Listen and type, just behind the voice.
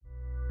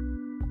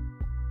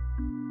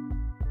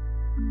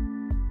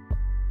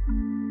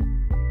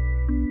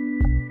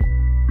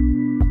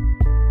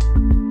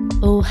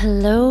Oh,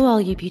 hello, all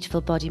you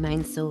beautiful body,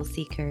 mind, soul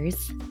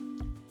seekers.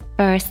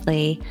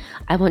 Firstly,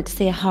 I want to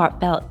say a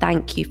heartfelt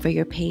thank you for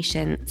your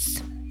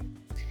patience.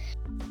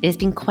 It has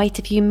been quite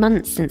a few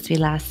months since we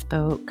last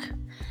spoke.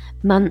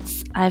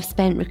 Months I've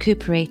spent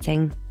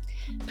recuperating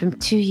from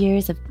 2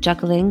 years of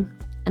juggling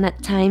and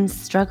at times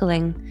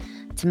struggling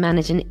to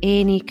manage an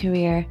A&E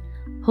career,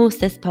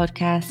 host this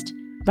podcast,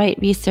 write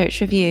research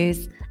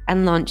reviews,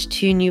 and launch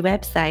 2 new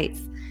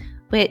websites,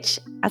 which,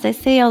 as I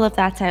say all of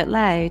that out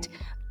loud,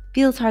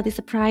 feels hardly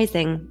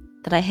surprising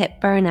that I hit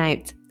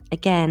burnout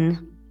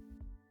again.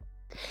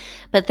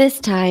 But this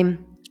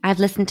time, I've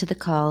listened to the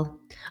call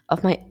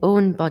of my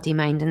own body,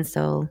 mind, and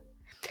soul,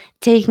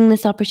 taking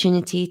this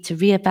opportunity to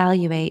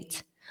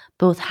reevaluate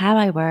both how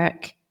I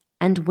work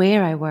and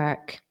where I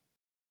work.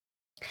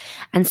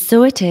 And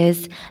so it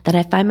is that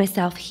I find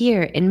myself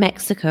here in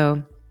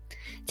Mexico,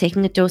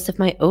 taking a dose of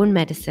my own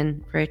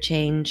medicine for a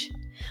change,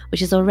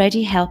 which is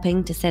already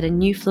helping to set a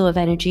new flow of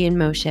energy in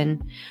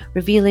motion,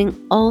 revealing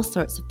all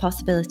sorts of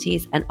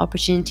possibilities and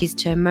opportunities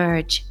to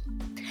emerge.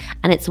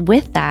 And it's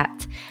with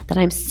that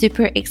I'm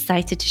super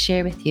excited to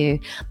share with you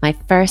my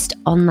first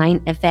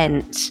online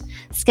event,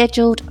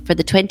 scheduled for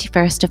the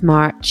 21st of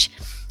March,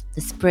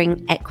 the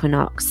spring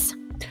equinox.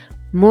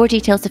 More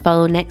details to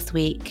follow next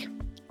week.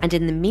 And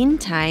in the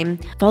meantime,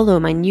 follow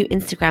my new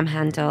Instagram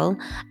handle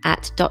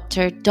at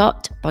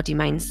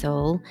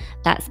dr.bodymindsoul.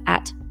 That's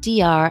at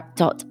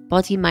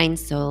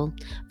dr.bodymindsoul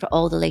for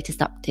all the latest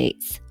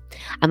updates.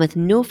 And with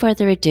no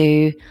further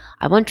ado,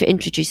 I want to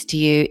introduce to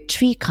you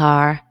Tree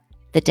Carr,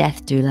 the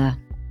Death Doula.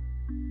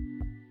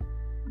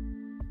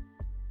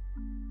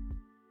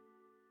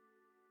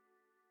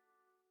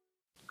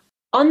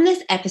 On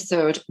this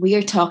episode, we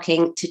are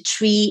talking to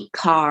Tree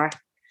Carr,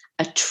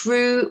 a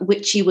true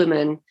witchy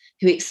woman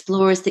who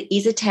explores the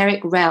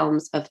esoteric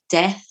realms of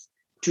death,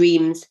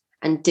 dreams,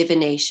 and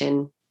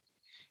divination.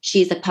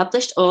 She is a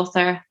published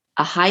author,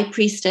 a high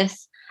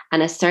priestess,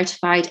 and a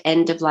certified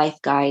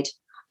end-of-life guide,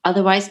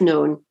 otherwise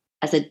known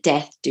as a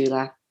death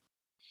doula.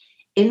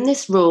 In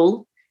this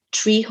role,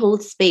 Tree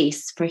holds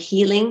space for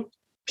healing,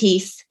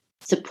 peace,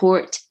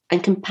 support,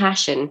 and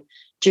compassion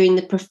during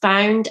the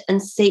profound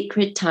and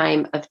sacred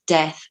time of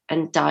death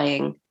and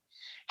dying,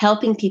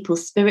 helping people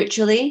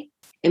spiritually,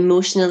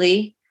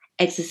 emotionally,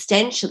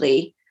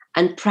 existentially,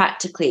 and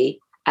practically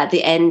at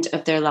the end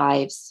of their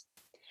lives.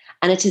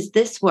 And it is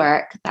this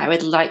work that I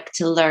would like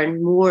to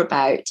learn more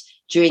about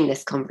during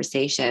this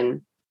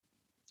conversation.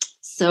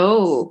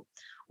 So,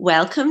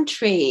 welcome,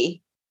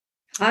 Tree.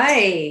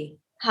 Hi.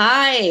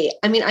 Hi.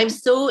 I'm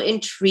so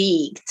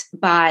intrigued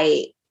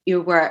by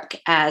your work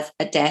as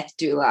a death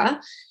doula.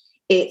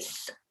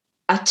 It's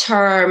a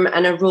term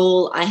and a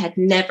role I had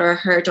never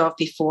heard of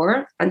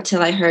before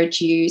until I heard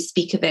you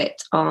speak of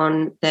it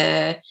on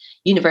the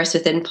Universe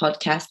Within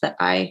podcast that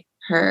I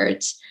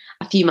heard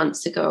a few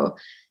months ago.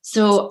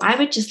 So I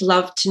would just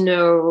love to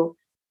know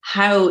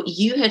how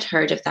you had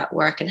heard of that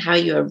work and how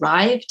you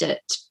arrived at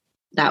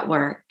that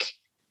work.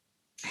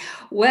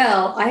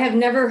 Well, I have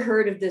never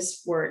heard of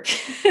this work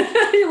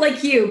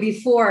like you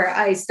before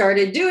I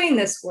started doing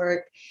this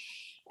work.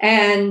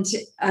 And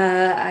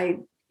I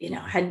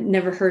had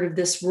never heard of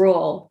this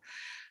role.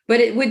 But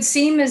it would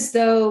seem as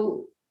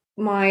though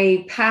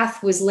my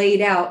path was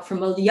laid out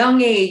from a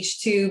young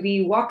age to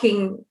be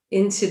walking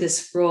into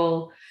this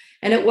role.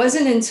 And it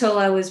wasn't until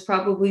I was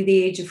probably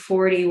the age of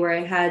 40 where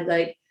I had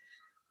like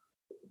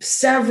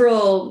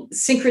several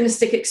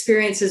synchronistic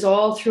experiences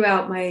all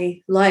throughout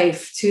my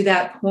life to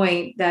that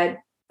point that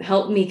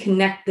helped me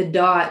connect the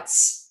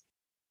dots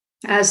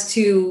as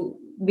to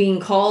being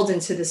called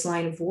into this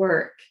line of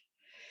work.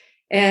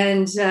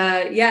 And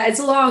it's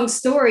a long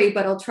story,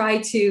 but I'll try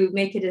to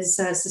make it as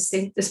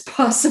succinct as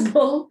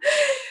possible.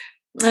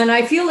 And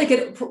I feel like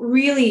it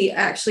really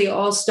actually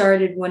all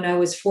started when I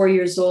was 4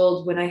 years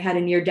old, when I had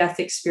a near-death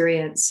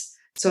experience.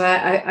 So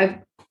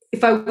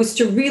if I was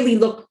to really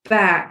look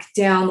back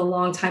down the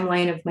long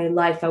timeline of my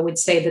life, I would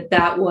say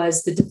that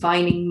was the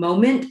defining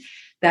moment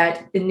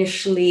that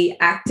initially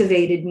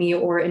activated me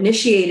or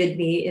initiated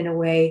me in a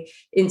way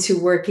into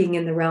working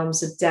in the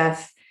realms of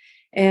death.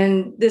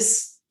 And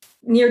this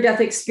near-death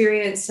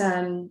experience,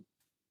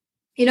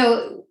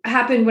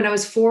 happened when I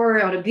was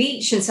 4 on a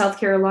beach in South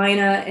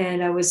Carolina,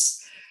 and I was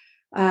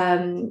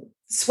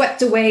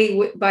swept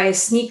away by a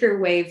sneaker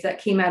wave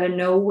that came out of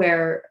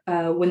nowhere.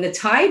 When the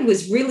tide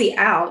was really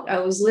out, I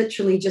was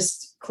literally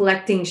just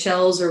collecting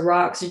shells or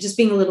rocks or just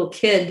being a little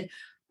kid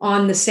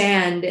on the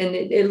sand. And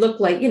it looked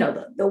like,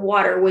 the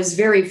water was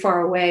very far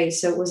away.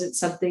 So it wasn't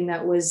something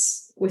that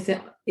was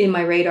in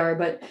my radar,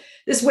 but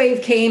this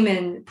wave came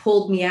and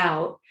pulled me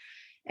out.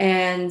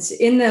 And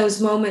in those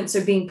moments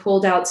of being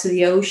pulled out to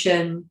the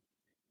ocean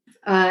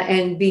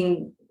and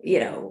being,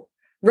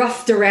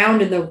 roughed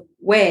around in the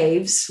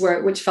waves,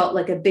 which felt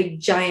like a big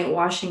giant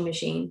washing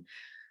machine,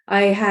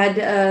 I had,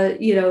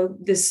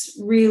 this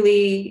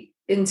really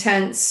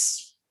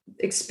intense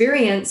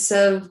experience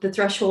of the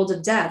threshold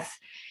of death.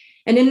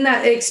 And in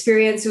that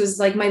experience, it was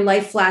like my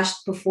life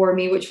flashed before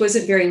me, which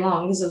wasn't very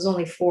long because I was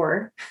only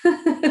 4.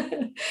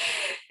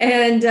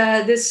 And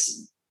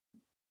this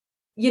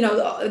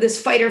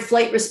this fight or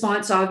flight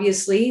response,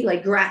 obviously,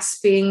 like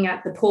grasping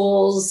at the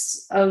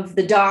poles of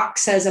the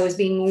docks as I was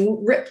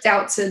being ripped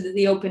out to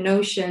the open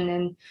ocean,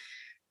 and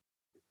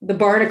the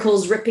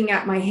barnacles ripping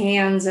at my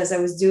hands as I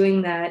was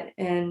doing that.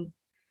 And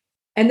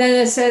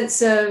then a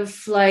sense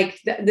of like,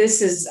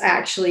 this is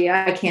actually,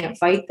 I can't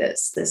fight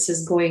this. This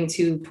is going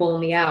to pull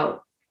me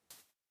out.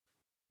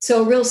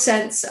 So a real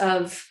sense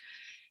of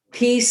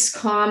peace,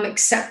 calm,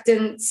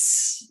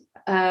 acceptance,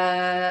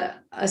 a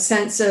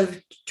sense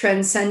of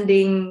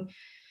transcending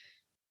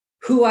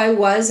who I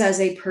was as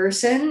a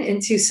person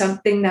into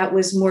something that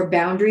was more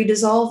boundary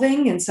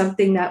dissolving and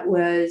something that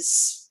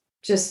was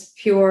just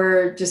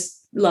pure,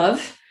 just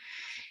love.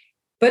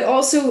 But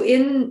also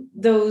in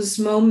those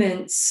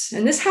moments,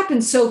 and this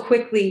happens so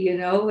quickly,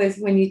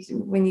 when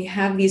you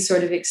have these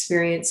sort of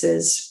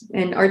experiences,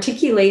 and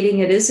articulating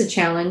it is a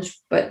challenge,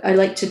 but I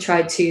like to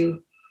try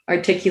to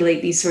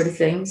articulate these sort of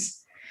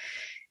things.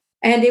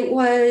 And it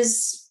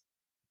was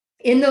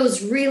in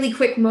those really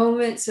quick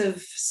moments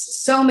of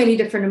so many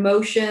different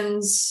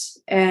emotions,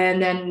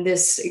 and then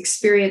this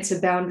experience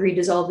of boundary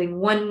dissolving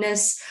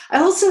oneness. I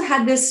also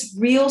had this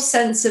real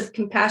sense of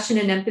compassion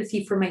and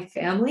empathy for my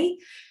family,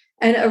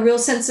 and a real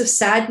sense of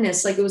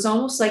sadness. Like it was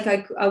almost like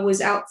I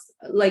was out,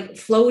 like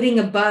floating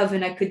above,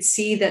 and I could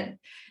see that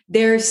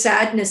their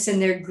sadness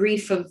and their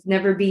grief of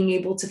never being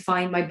able to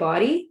find my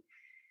body.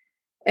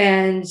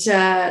 And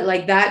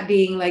like that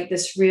being like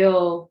this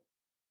real,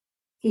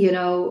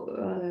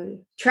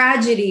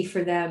 tragedy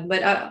for them.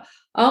 But I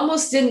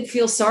almost didn't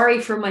feel sorry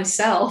for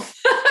myself.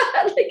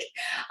 Like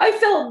I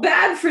felt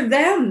bad for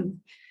them.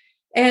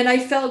 And I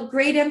felt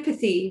great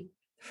empathy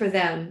for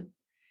them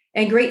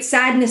and great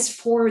sadness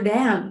for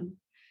them.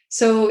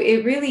 So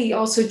it really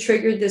also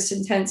triggered this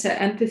intense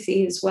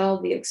empathy as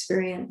well, the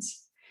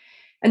experience.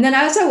 And then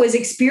as I was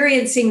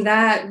experiencing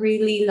that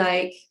really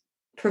like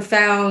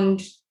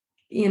profound,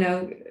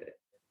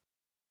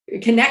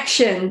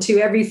 connection to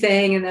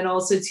everything, and then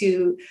also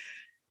to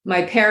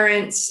my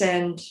parents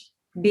and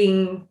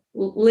being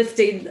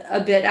lifted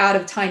a bit out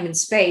of time and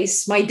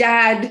space. My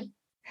dad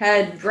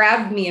had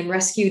grabbed me and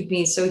rescued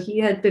me. So he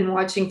had been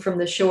watching from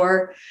the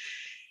shore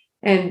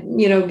and,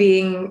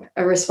 being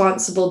a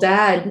responsible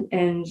dad.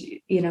 And,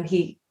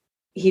 he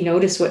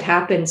noticed what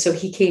happened. So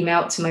he came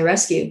out to my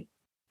rescue,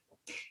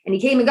 and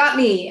he came and got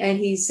me, and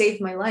he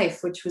saved my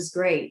life, which was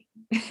great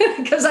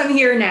because I'm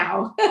here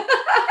now.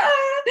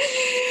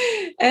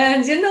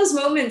 And in those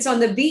moments on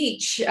the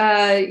beach,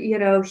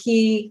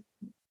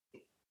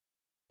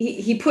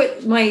 he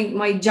put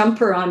my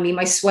jumper on me,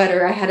 my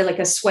sweater. I had like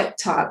a sweat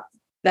top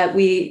that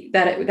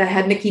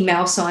had Mickey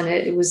Mouse on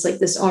it. It was like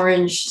this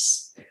orange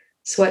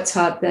sweat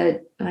top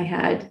that I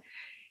had.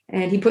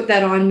 And he put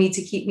that on me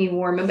to keep me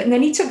warm. And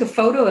then he took a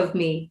photo of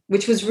me,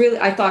 which was really,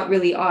 I thought,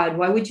 really odd.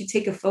 Why would you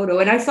take a photo?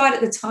 And I thought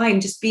at the time,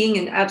 just being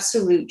in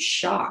absolute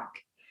shock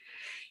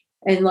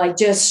and like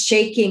just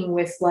shaking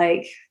with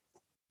like,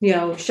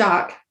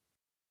 shock.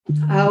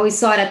 I always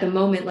thought at the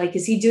moment, like,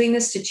 is he doing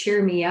this to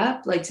cheer me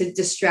up? Like to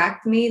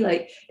distract me?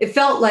 Like it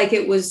felt like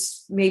it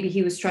was, maybe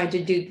he was trying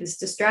to do this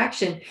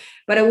distraction,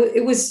 but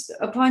it was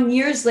upon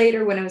years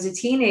later when I was a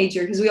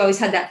teenager, because we always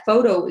had that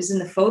photo, it was in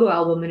the photo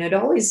album, and it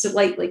always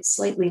like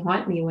slightly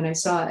haunt me when I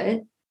saw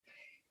it.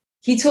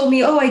 He told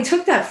me, oh, I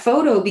took that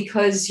photo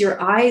because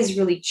your eyes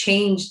really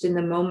changed in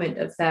the moment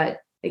of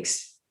that.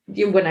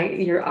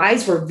 Your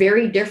eyes were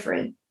very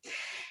different.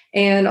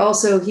 And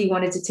also he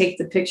wanted to take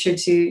the picture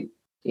to,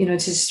 to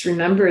just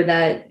remember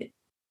that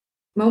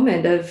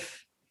moment of,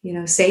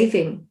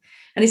 saving.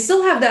 And I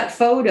still have that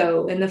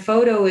photo, and the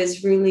photo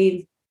is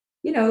really,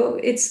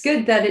 it's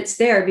good that it's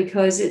there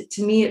because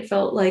to me, it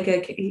felt like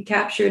he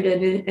captured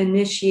an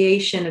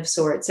initiation of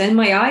sorts. And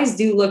my eyes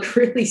do look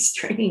really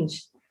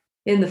strange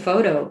in the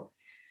photo.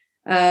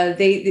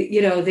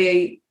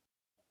 They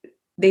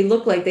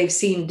look like they've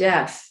seen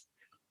death.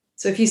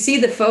 So if you see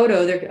the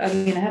photo, I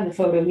have the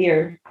photo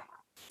here.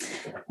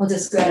 I'll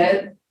just grab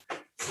it.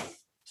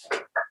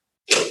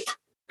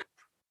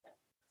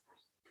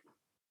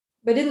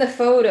 But in the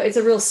photo, it's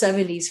a real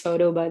 70s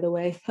photo, by the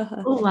way.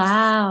 Oh,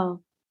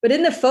 wow. But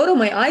in the photo,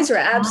 my eyes are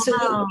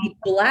absolutely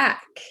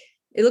black.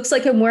 It looks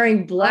like I'm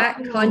wearing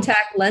black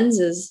contact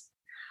lenses.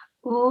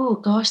 Oh,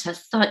 gosh,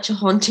 that's such a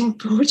haunting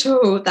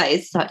photo. That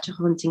is such a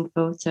haunting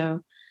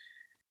photo.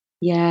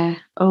 Yeah.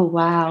 Oh,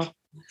 wow.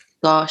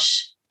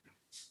 Gosh.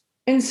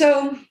 And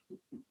so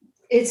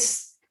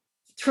it's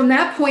from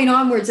that point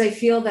onwards, I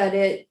feel that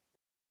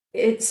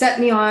it set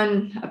me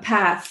on a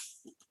path.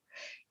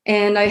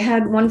 And I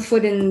had one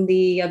foot in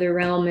the other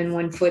realm and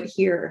one foot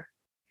here.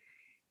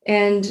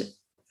 And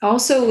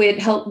also it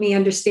helped me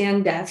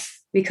understand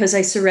death because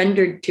I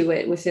surrendered to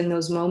it within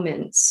those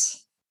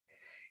moments.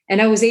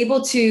 And I was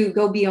able to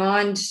go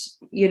beyond,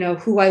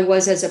 who I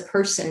was as a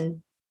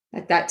person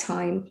at that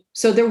time.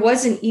 So there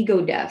was an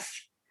ego death.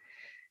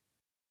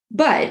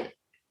 But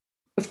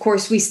of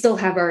course, we still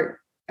have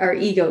our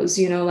egos,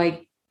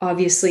 like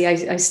obviously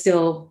I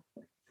still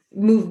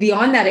moved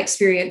beyond that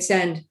experience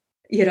and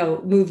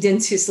moved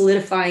into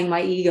solidifying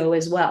my ego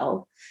as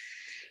well.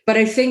 But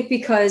I think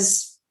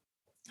because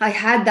I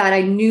had that.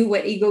 I knew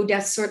what ego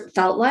death sort of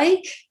felt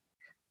like.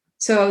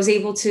 So I was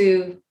able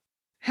to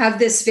have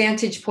this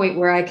vantage point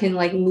where I can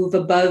like move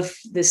above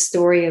this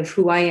story of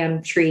who I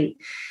am, Tree.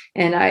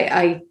 And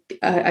I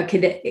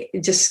could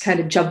just kind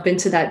of jump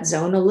into that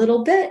zone a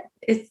little bit.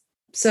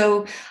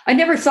 So I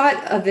never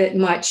thought of it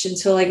much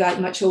until I got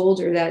much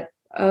older that,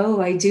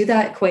 oh, I do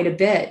that quite a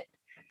bit.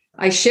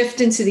 I shift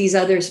into these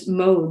other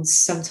modes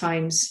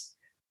sometimes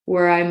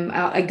where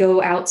I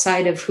go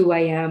outside of who I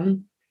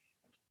am.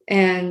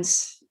 And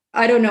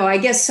I don't know, I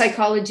guess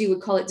psychology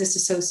would call it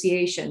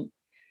disassociation,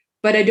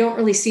 but I don't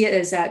really see it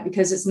as that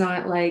because it's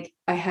not like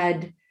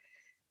I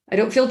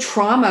don't feel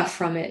trauma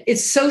from it.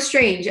 It's so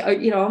strange.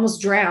 I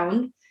almost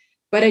drowned,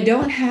 but I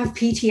don't have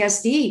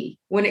PTSD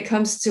when it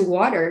comes to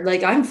water.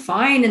 Like I'm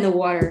fine in the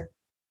water.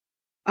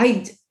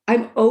 I'm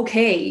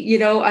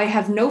okay. I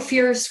have no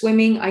fear of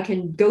swimming. I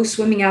can go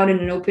swimming out in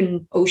an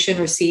open ocean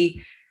or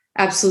sea.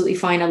 Absolutely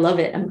fine. I love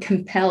it. I'm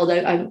compelled.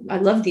 I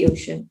love the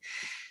ocean.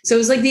 So it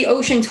was like the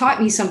ocean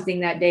taught me something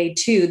that day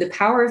too, the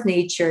power of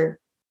nature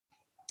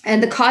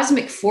and the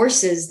cosmic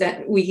forces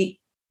that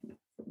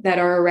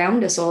are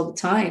around us all the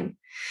time,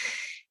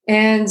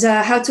 and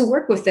how to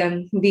work with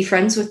them, be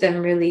friends with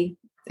them really,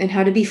 and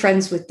how to be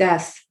friends with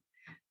death.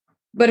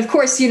 But of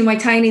course, my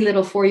tiny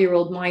little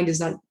 4-year-old mind is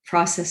not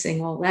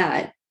processing all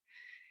that.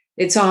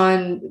 It's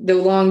on the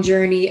long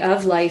journey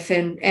of life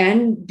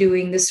and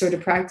doing this sort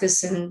of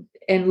practice and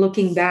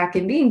looking back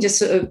and being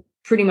just a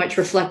pretty much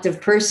reflective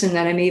person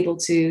that I'm able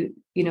to,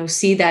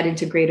 see that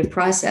integrative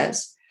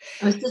process.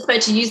 I was just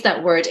about to use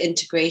that word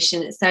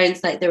integration. It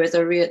sounds like there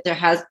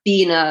has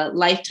been a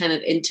lifetime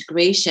of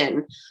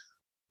integration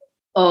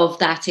of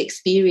that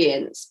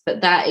experience,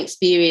 but that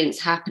experience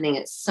happening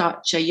at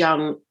such a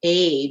young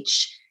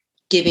age,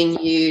 giving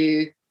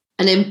you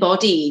an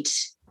embodied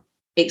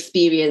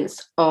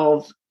experience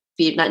of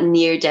that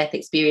near-death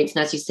experience.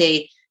 And as you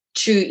say,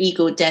 true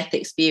ego death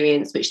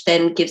experience, which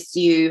then gives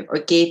you or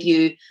gave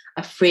you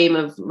a frame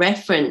of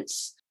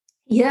reference.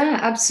 Yeah,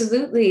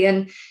 absolutely.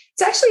 And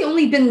it's actually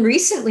only been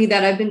recently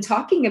that I've been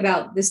talking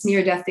about this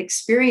near-death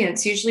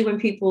experience. Usually when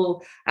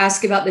people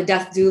ask about the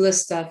death doula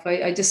stuff,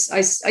 I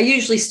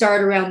usually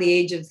start around the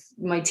age of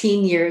my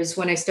teen years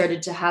when I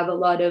started to have a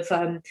lot of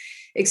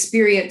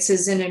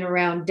experiences in and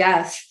around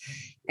death.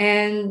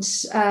 And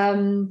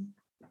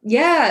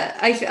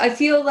I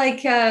feel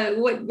like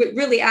what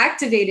really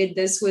activated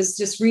this was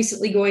just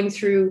recently going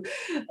through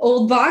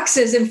old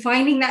boxes and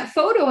finding that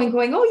photo and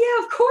going, oh yeah,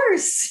 of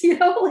course,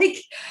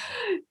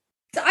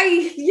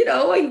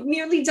 I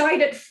nearly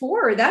died at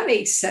 4. That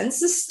makes sense.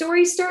 The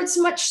story starts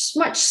much,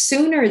 much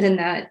sooner than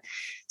that.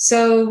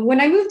 So when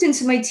I moved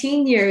into my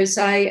teen years,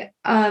 I,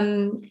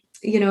 had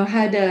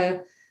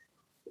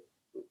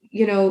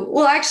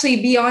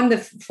actually beyond the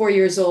 4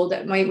 years old,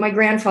 my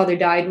grandfather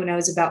died when I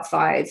was about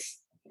 5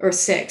 or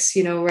 6,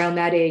 around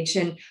that age.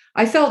 And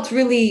I felt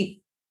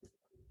really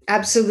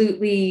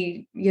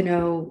absolutely,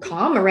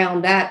 calm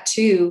around that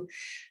too.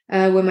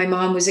 When my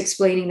mom was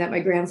explaining that my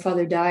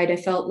grandfather died, I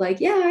felt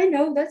like, yeah, I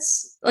know,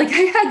 that's like,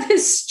 I had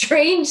this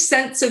strange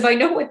sense of, I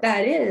know what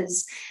that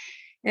is.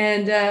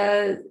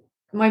 And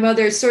my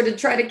mother sort of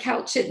tried to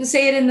couch it and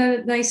say it in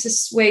the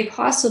nicest way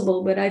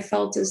possible, but I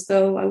felt as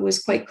though I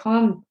was quite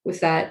calm with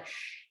that.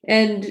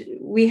 And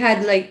we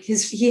had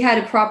he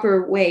had a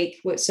proper wake,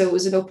 so it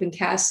was an open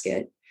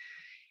casket.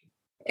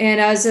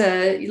 And as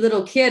a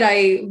little kid,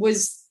 I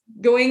was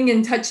going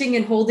and touching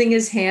and holding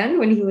his hand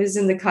when he was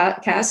in the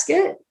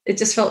casket. It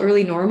just felt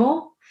really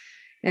normal.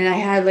 And I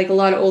had a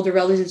lot of older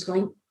relatives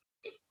going,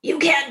 you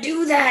can't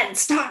do that.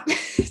 Stop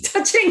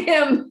touching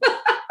him.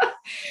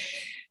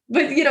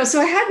 But, so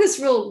I had this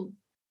real,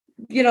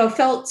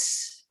 felt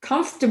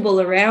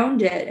comfortable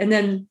around it. And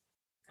then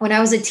when I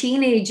was a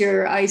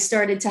teenager, I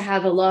started to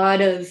have a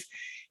lot of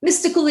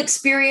mystical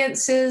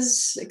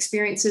experiences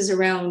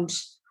around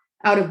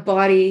out of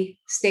body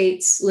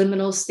states,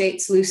 liminal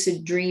states,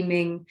 lucid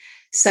dreaming,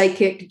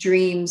 psychic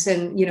dreams.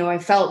 And, I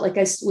felt like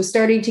I was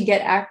starting to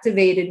get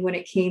activated when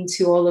it came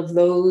to all of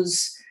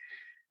those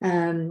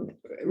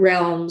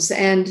realms.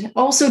 And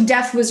also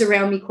death was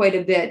around me quite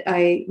a bit.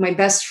 My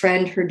best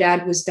friend, her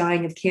dad was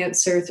dying of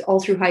cancer all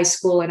through high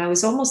school. And I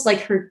was almost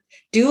like her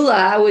doula.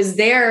 I was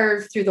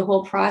there through the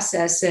whole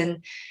process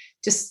and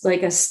just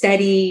like a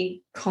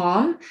steady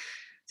calm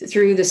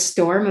through the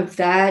storm of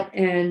that.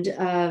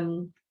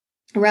 And,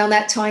 around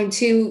that time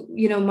too,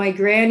 my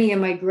granny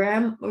and my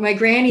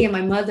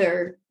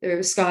mother,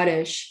 they're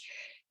Scottish.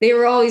 They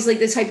were always like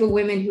the type of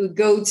women who would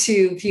go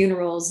to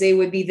funerals. They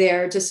would be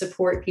there to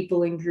support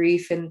people in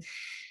grief. And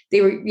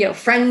they were,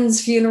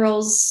 friends'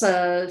 funerals,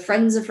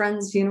 friends of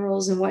friends'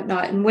 funerals and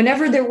whatnot. And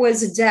whenever there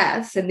was a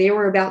death and they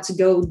were about to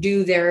go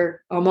do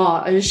their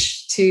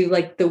homage to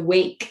the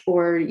wake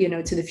or,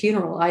 to the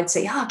funeral, I'd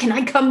say, oh, can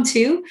I come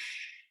too?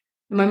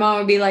 And my mom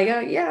would be like, oh,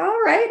 yeah,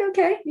 all right.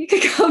 Okay. You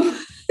can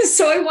come.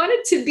 So I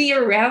wanted to be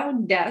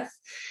around death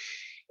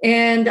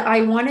and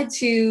I wanted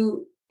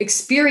to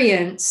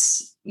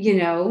experience,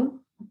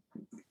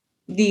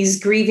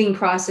 these grieving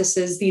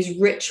processes, these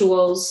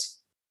rituals.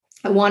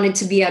 I wanted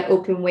to be at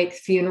open wake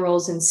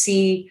funerals and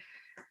see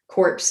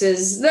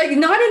corpses, like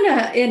not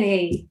in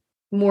a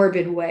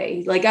morbid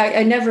way. Like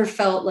I never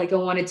felt like I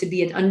wanted to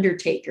be an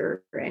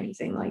undertaker or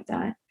anything like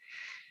that.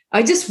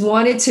 I just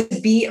wanted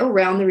to be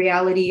around the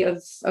reality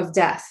of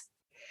death.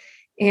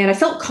 And I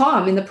felt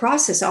calm in the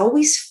process. I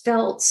always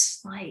felt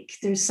like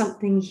there's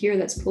something here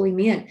that's pulling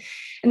me in.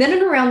 And then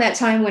around that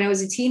time when I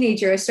was a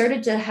teenager, I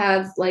started to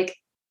have like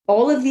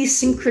all of these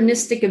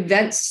synchronistic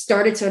events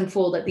started to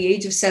unfold at the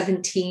age of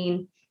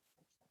 17.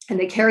 And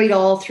they carried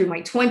all through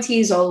my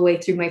 20s, all the way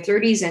through my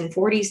 30s and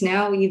 40s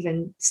now,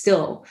 even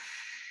still.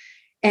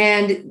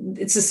 And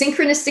it's a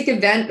synchronistic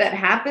event that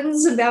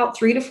happens about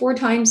 3 to 4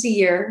 times a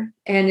year.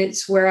 And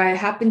it's where I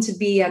happen to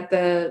be at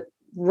the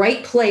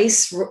right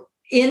place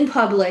in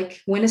public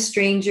when a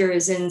stranger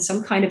is in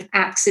some kind of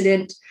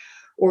accident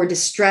or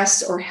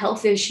distress or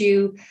health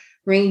issue,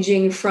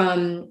 ranging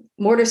from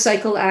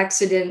motorcycle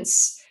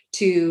accidents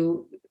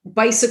to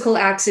bicycle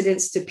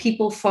accidents to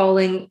people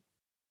falling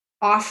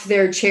off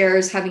their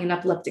chairs, having an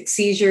epileptic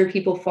seizure,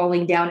 people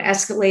falling down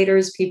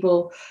escalators,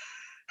 people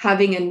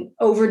having an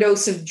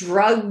overdose of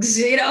drugs,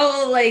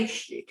 like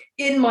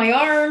in my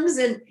arms.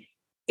 And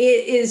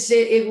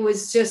it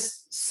was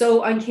just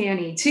so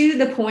uncanny, to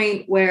the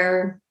point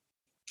where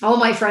all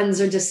my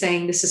friends are just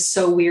saying, this is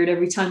so weird.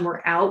 Every time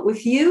we're out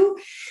with you,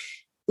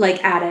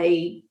 like at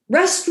a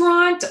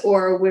restaurant,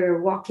 or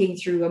we're walking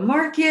through a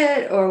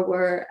market, or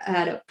we're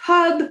at a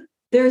pub,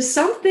 there's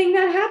something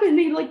that happened,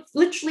 maybe like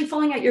literally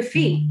falling at your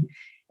feet.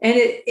 And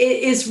it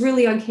is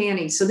really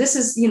uncanny. So this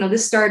is,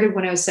 this started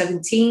when I was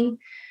 17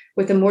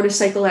 with a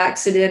motorcycle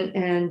accident.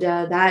 And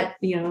that,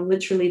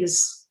 literally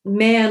this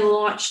man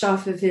launched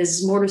off of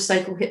his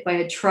motorcycle, hit by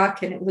a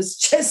truck. And it was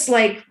just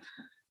like,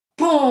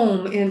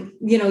 boom, and,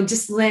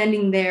 just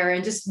landing there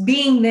and just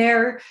being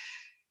there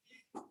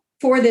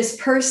for this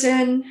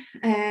person.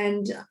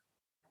 And,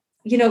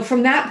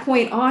 from that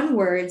point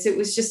onwards, it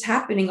was just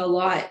happening a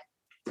lot.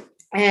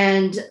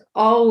 And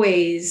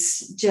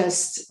always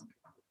just,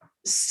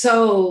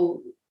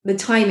 so the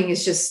timing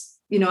is just,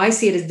 I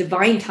see it as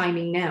divine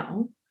timing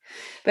now.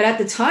 But at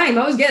the time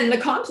I was getting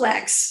a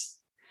complex.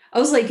 I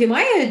was like, am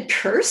I a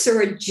curse or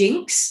a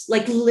jinx?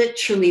 Like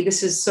literally,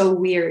 this is so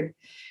weird.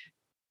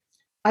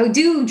 I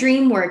do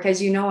dream work.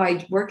 As you know,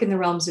 I work in the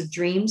realms of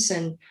dreams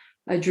and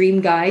a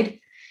dream guide.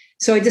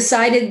 So I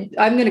decided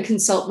I'm going to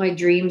consult my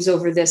dreams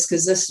over this,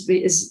 because this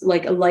is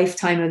like a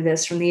lifetime of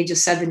this from the age of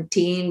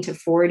 17 to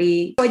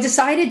 40. So I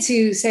decided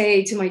to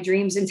say to my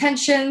dreams,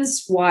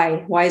 intentions,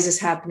 why is this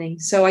happening?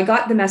 So I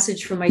got the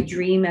message from my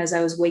dream as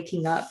I was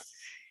waking up.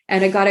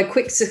 And I got a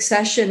quick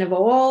succession of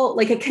all,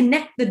 like a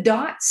connect the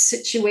dots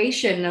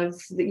situation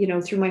of,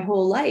 through my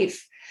whole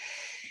life.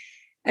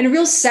 And a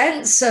real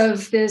sense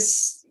of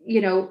this,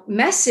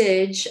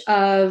 message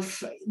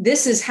of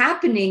this is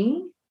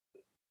happening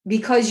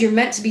because you're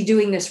meant to be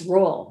doing this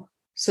role.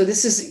 So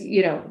this is,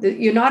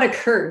 you're not a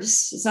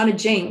curse. It's not a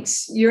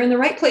jinx. You're in the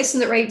right place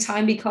in the right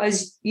time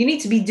because you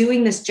need to be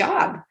doing this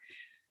job.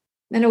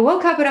 And I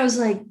woke up and I was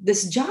like,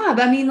 this job,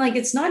 I mean, like,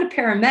 it's not a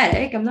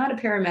paramedic. I'm not a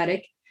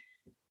paramedic.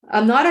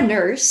 I'm not a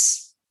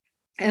nurse.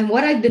 And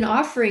what I've been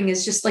offering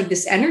is just like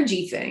this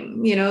energy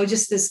thing,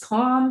 just this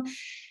calm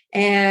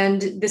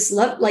and this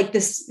love, like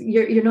this,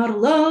 you're not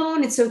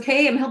alone. It's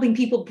okay. I'm helping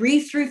people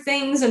breathe through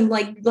things and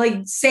like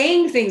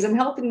saying things. I'm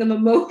helping them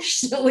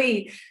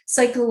emotionally,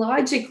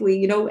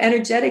 psychologically,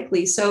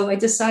 energetically. So I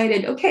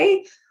decided,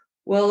 okay,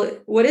 well,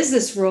 what is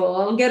this role?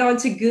 I'll get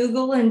onto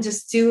Google and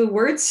just do a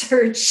word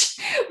search,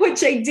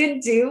 which I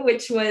did do,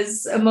 which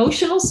was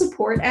emotional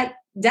support at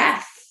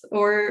death.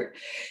 Or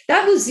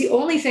that was the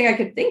only thing I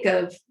could think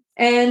of.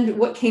 And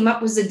what came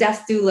up was the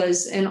death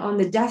doulas. And on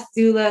the death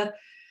doula,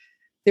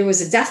 there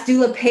was a death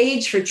doula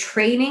page for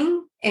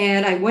training.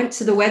 And I went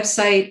to the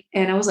website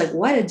and I was like,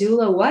 what, a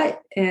doula, what?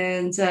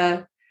 And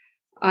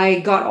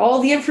I got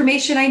all the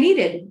information I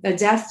needed. A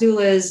death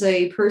doula is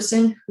a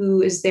person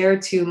who is there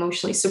to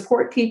emotionally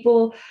support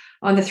people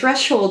on the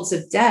thresholds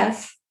of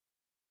death,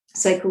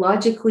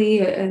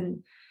 psychologically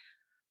and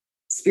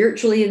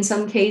spiritually in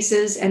some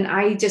cases. And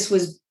I just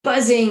was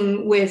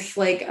buzzing with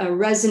like a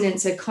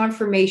resonance, a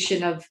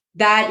confirmation of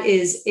that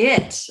is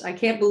it. I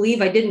can't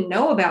believe I didn't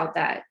know about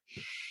that.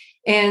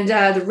 And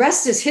the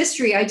rest is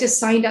history. I just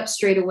signed up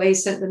straight away,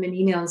 sent them an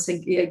email and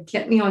said, yeah,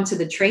 get me onto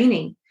the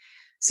training.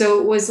 So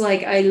it was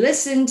like, I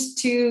listened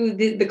to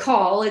the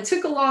call. It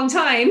took a long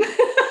time.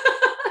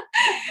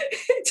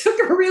 It took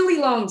a really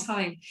long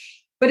time,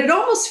 but it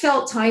almost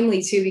felt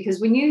timely too, because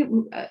when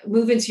you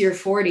move into your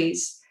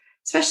 40s,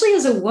 especially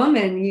as a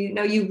woman,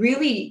 you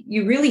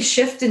really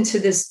shift into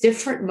this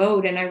different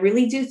mode. And I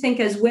really do think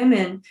as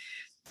women,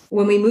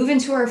 when we move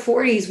into our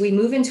 40s, we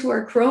move into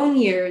our crone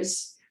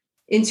years,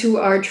 into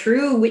our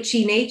true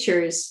witchy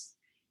natures.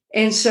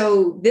 And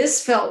so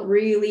this felt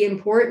really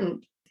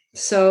important.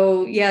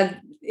 So yeah,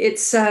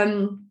 it's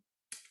an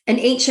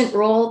ancient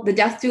role. The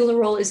death doula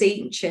role is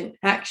ancient,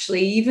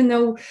 actually, even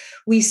though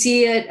we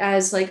see it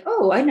as like,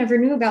 oh, I never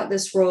knew about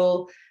this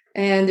role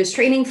and there's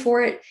training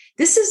for it.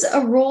 This is a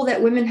role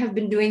that women have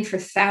been doing for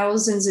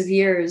thousands of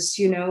years,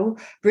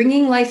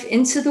 bringing life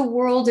into the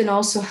world and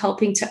also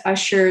helping to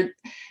usher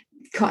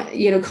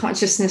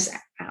consciousness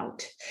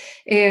out.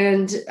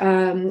 And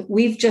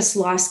we've just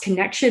lost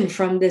connection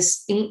from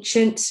this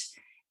ancient,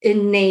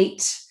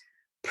 innate,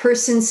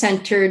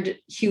 person-centered,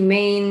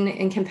 humane,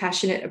 and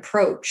compassionate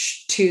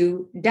approach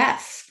to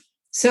death.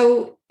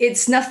 So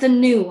it's nothing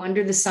new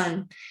under the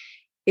sun.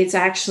 It's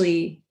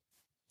actually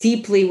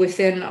deeply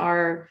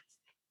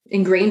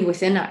ingrained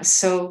within us.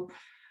 So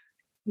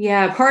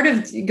yeah, part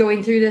of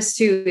going through this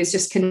too is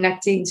just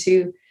connecting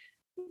to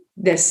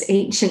this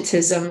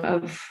ancientism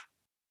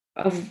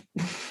of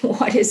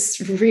what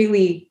is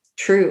really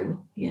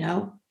true,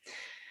 And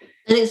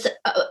it's,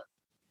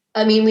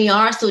 we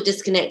are so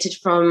disconnected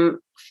from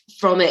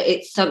it.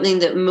 It's something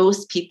that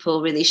most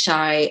people really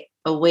shy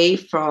away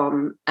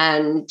from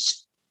and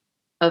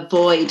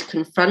avoid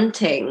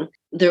confronting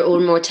their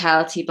own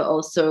mortality, but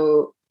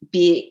also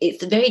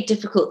it's very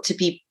difficult to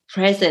be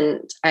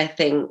present, I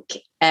think,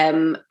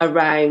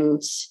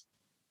 around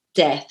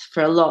death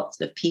for a lot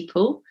of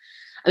people.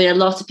 A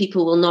lot of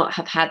people will not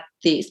have had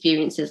the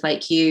experiences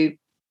like you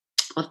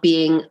of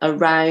being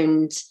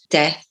around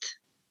death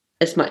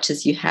as much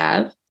as you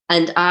have.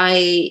 And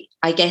I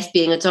guess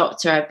being a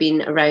doctor, I've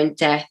been around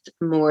death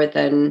more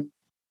than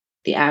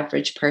the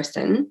average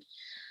person.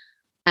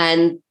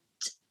 And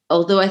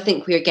although I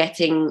think we're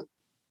getting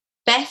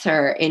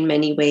better in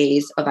many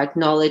ways of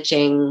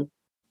acknowledging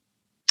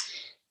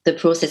the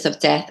process of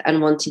death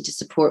and wanting to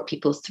support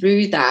people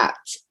through that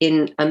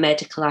in a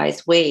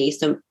medicalized way,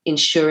 so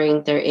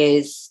ensuring there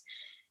is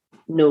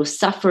no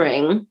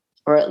suffering,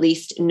 or at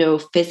least no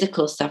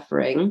physical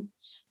suffering,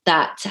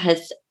 that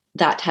has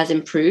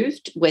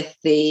improved with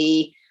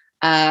the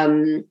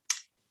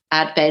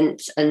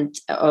advent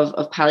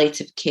of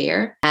palliative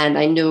care. And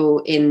I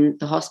know in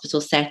the hospital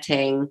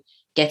setting,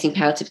 getting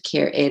palliative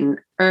care in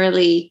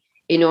early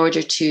in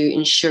order to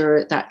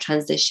ensure that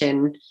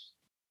transition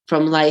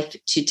from life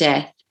to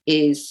death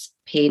is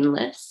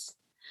painless.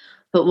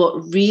 But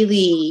what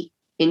really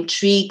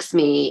intrigues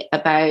me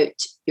about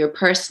your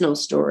personal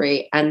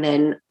story, and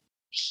then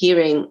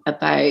hearing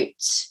about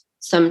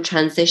some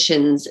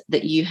transitions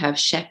that you have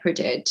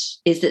shepherded,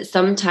 is that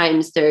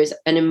sometimes there's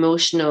an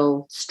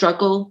emotional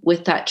struggle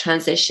with that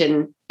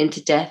transition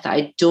into death that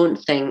I don't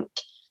think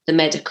the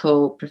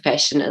medical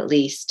profession at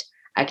least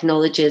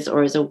acknowledges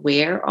or is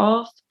aware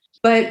of.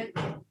 But,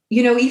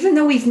 even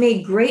though we've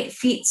made great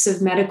feats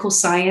of medical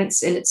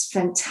science, and it's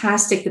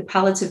fantastic, the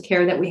palliative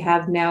care that we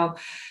have now,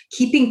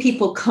 keeping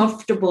people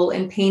comfortable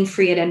and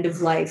pain-free at end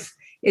of life,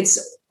 it's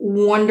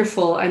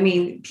wonderful.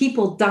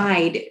 People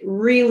died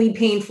really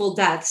painful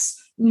deaths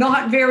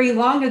not very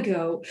long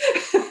ago,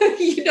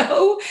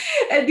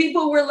 and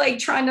people were like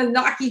trying to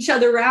knock each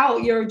other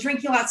out,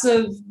 drinking lots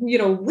of,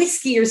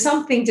 whiskey or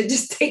something to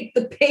just take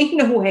the pain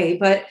away.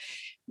 But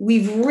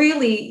we've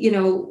really,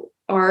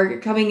 are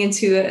coming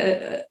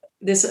into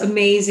this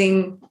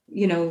amazing,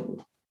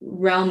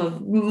 realm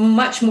of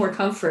much more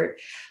comfort.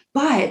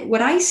 But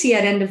what I see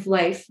at end of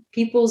life,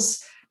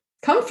 people's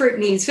comfort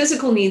needs,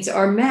 physical needs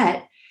are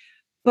met,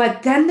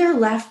 but then they're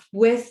left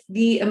with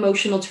the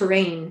emotional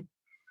terrain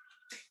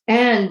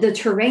and the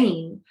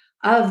terrain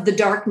of the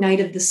dark night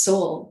of the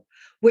soul,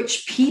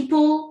 which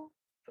people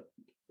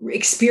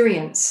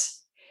experience.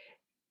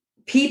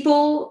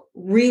 People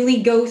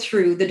really go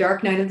through the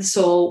dark night of the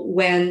soul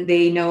when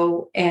they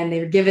know and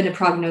they're given a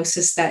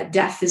prognosis that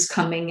death is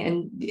coming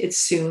and it's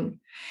soon.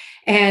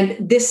 And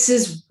this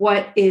is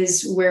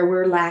where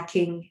we're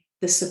lacking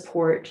the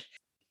support.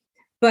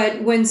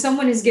 But when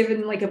someone is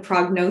given like a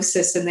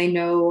prognosis and they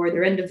know, or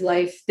their end of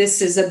life,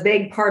 this is a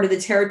big part of the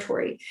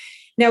territory.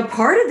 Now,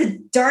 part of the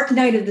dark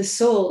night of the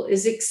soul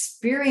is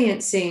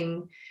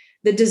experiencing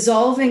the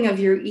dissolving of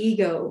your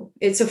ego.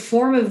 It's a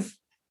form of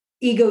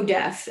ego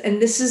death.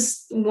 And this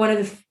is one of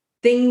the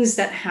things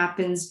that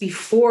happens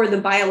before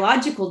the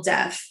biological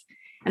death.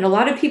 And a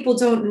lot of people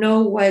don't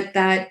know what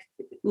that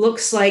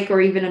looks like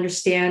or even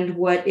understand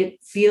what it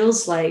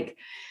feels like.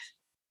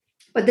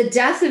 But the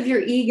death of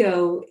your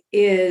ego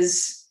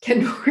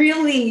can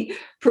really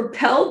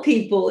propel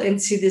people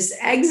into this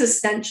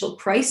existential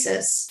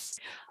crisis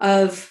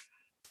of,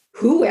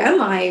 who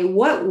am I?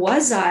 What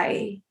was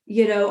I?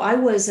 I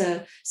was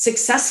a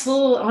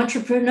successful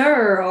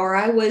entrepreneur, or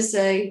I was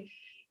a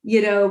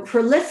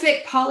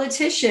prolific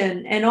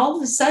politician. And all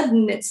of a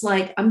sudden it's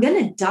like, I'm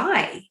going to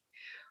die.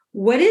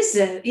 What is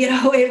it? It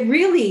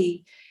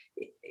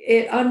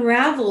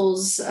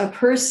unravels a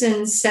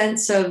person's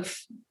sense of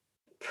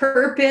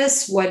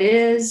purpose, what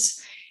is,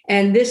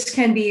 and this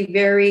can be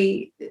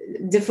very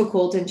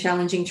difficult and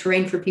challenging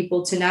terrain for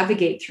people to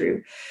navigate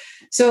through.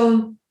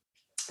 So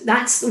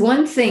that's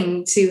one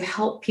thing to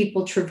help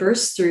people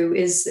traverse through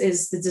is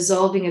the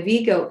dissolving of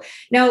ego.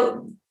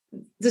 Now,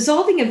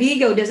 dissolving of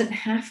ego doesn't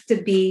have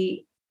to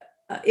be,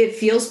 it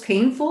feels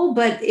painful,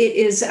 but it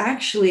is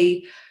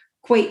actually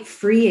quite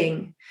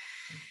freeing,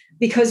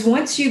 because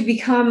once you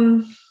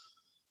become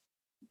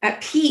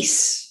at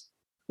peace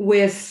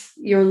with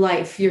your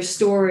life, your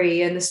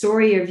story, and the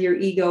story of your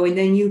ego, and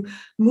then you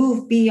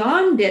move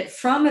beyond it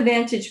from a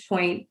vantage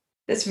point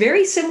that's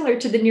very similar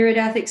to the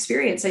near-death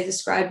experience I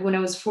described when I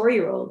was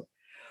 4-year-old,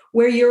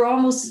 where you're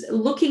almost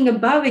looking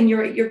above and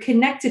you're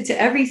connected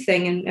to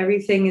everything, and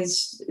everything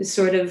is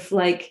sort of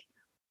like,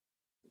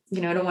 I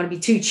don't want to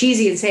be too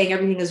cheesy and saying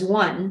everything is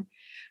one,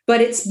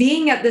 but it's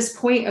being at this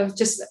point of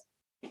just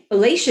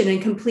elation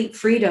and complete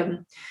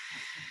freedom.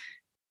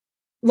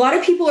 A lot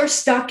of people are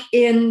stuck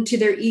into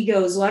their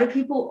egos. A lot of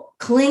people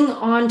cling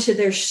on to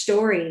their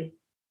story.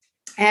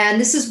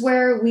 And this is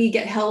where we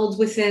get held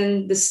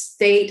within the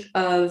state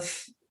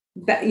of,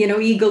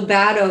 ego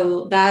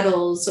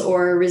battles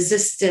or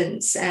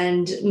resistance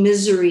and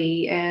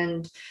misery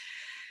and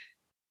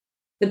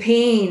the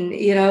pain.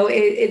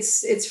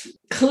 It's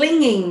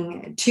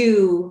clinging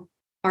to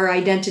our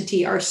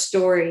identity, our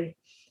story.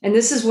 And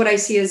this is what I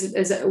see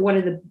as one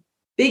of the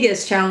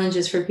biggest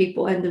challenges for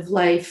people, end of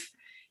life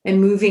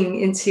and moving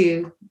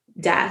into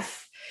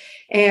death.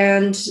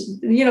 And,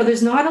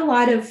 there's not a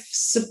lot of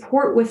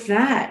support with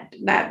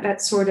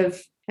that sort of.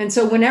 And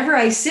so whenever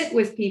I sit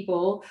with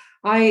people,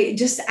 I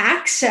just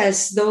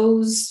access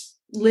those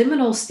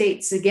liminal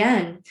states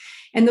again.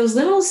 And those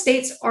liminal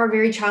states are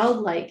very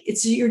childlike.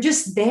 You're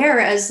just there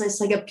as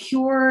this, like, a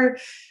pure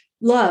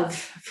love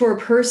for a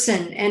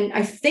person. And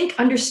I think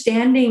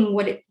understanding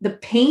the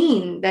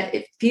pain that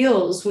it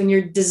feels when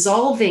you're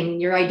dissolving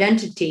your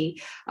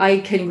identity, I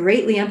can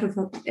greatly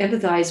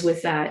empathize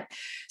with that.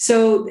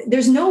 So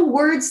there's no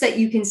words that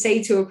you can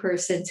say to a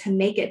person to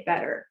make it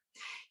better.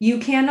 You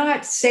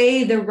cannot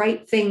say the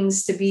right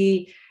things to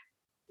be,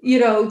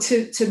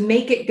 to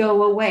make it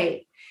go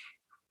away.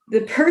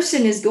 The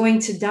person is going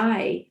to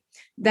die.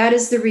 That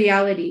is the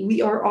reality.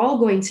 We are all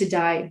going to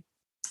die.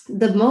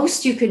 The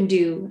most you can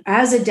do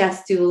as a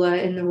death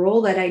doula in the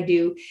role that I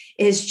do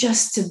is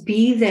just to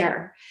be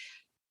there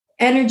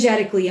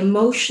energetically,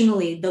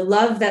 emotionally, the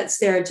love that's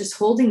there, just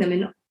holding them.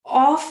 And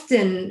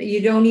often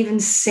you don't even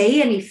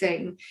say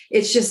anything.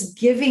 It's just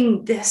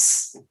giving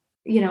this,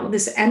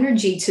 this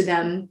energy to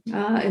them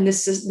and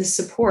this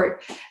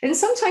support. And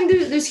sometimes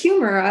there's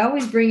humor. I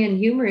always bring in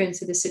humor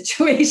into the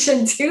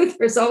situation too.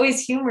 There's always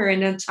humor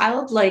and a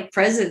childlike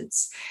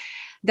presence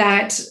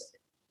that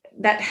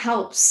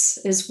helps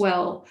as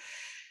well.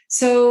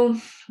 So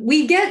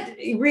we get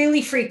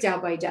really freaked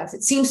out by death.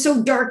 It seems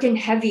so dark and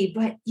heavy,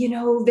 but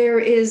there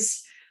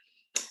is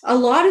a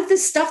lot of the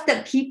stuff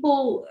that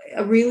people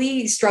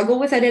really struggle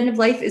with at end of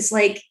life is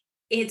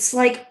it's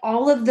like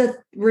all of the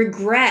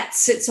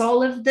regrets. It's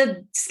all of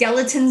the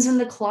skeletons in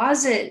the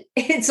closet.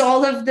 It's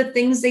all of the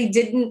things they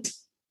didn't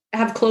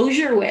have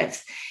closure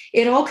with.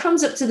 It all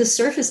comes up to the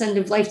surface end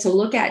of life to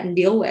look at and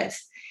deal with.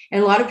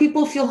 And a lot of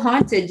people feel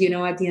haunted,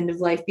 at the end of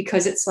life,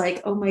 because it's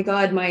like, oh my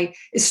God, my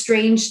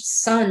estranged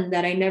son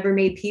that I never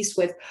made peace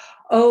with.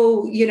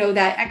 Oh,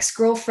 that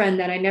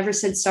ex-girlfriend that I never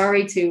said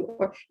sorry to.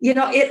 Or,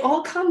 it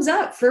all comes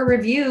up for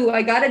review.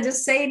 I got to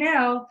just say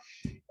now,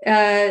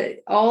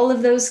 all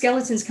of those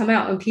skeletons come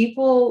out and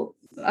people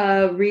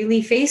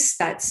really face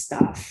that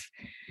stuff.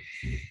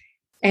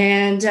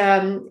 And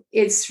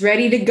it's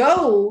ready to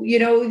go.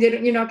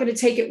 You're not going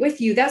to take it with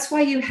you. That's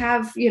why you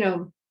have,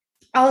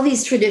 all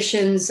these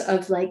traditions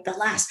of like the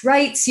last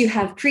rites. You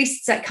have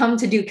priests that come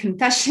to do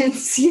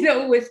confessions,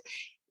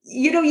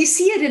 you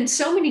see it in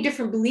so many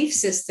different belief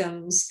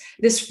systems,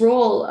 this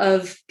role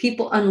of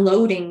people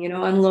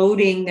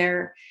unloading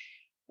their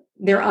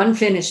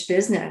unfinished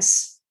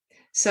business.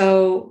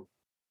 So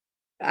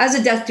as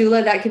a death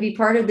doula, that could be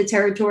part of the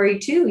territory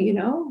too,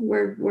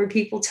 where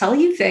people tell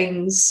you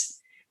things,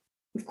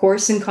 of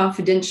course, in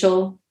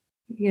confidential,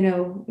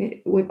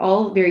 with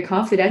all very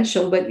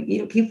confidential, but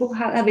people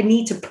have a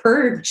need to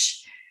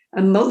purge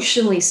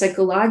emotionally,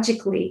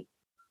 psychologically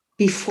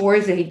before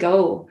they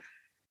go.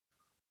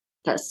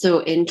 That's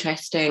so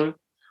interesting.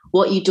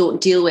 What you don't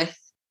deal with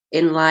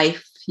in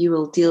life, you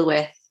will deal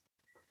with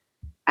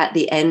at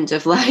the end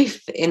of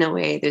life, in a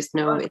way. There's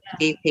no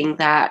escaping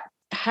that.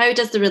 How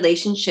does the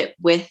relationship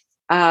with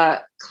a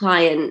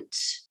client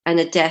and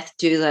a death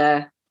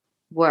doula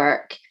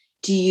work?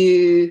 Do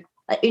you,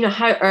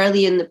 how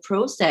early in the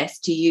process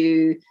do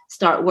you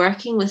start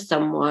working with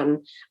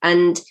someone?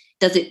 And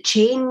does it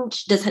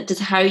change? Does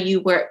how you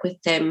work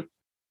with them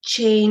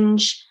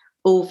change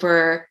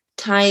over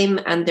time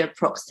and their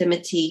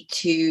proximity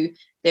to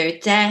their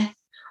death?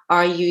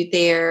 Are you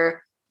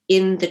there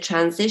in the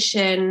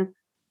transition?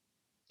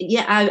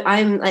 Yeah,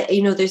 I'm like,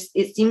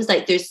 it seems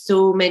like there's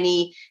so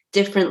many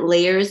different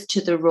layers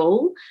to the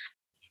role.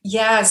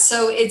 Yeah,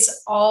 so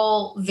it's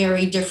all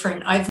very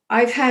different.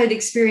 I've had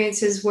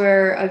experiences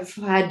where I've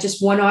had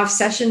just one-off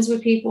sessions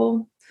with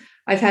people.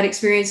 I've had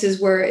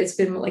experiences where it's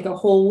been like a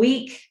whole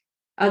week.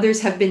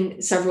 Others have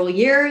been several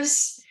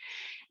years.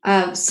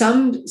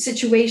 Some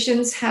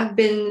situations have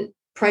been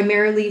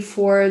primarily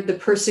for the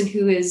person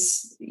who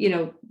is,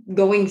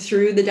 going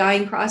through the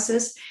dying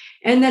process.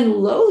 And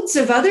then loads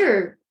of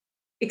other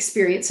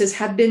experiences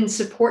have been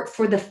support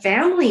for the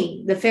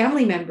family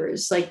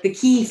members, like the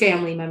key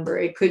family member.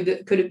 It could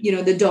have,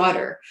 the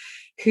daughter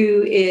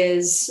who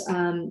is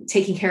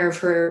taking care of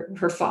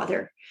her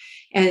father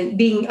and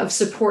being of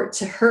support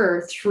to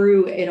her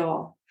through it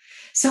all.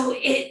 So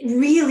it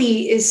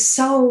really is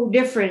so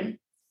different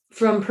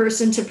from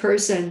person to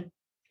person.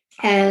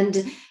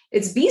 And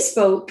it's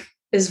bespoke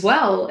as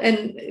well.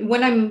 And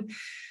when I'm,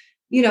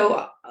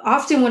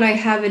 often when I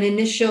have an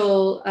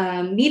initial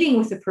meeting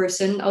with a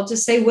person, I'll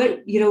just say,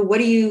 what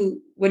are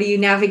you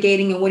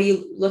navigating and what are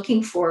you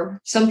looking for?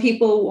 Some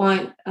people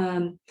want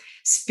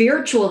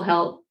spiritual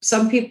help.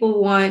 Some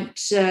people want,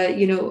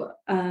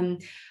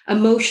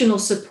 emotional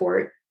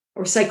support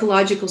or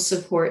psychological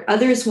support.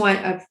 Others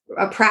want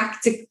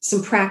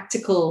some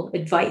practical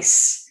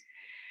advice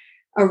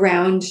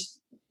around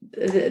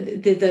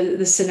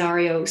the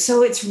scenario.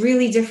 So it's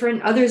really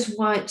different. Others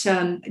want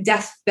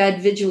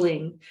deathbed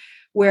vigiling,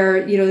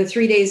 where, the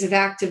 3 days of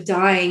active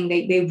dying,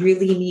 they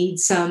really need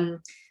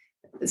some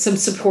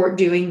support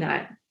doing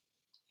that.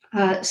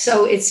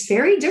 So it's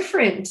very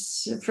different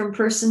from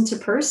person to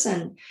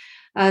person.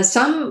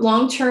 Some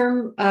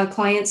long-term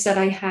clients that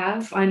I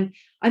have, I'm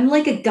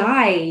like a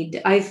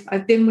guide.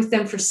 I've been with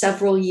them for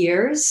several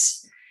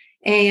years,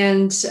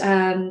 and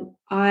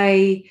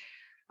I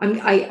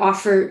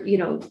offer,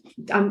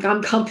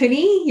 I'm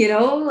company,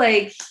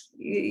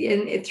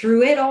 and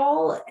through it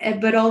all,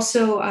 but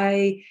also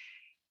I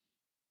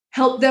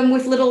help them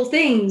with little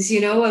things,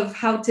 of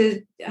how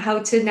to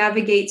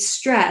navigate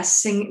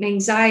stress and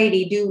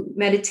anxiety, do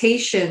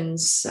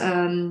meditations,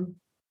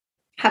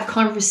 have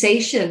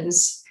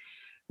conversations,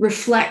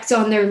 reflect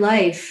on their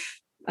life,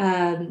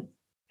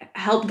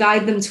 help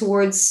guide them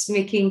towards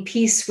making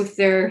peace with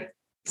their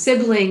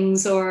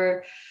siblings,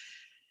 or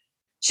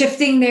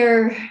shifting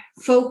their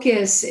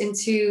focus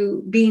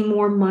into being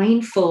more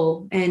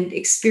mindful and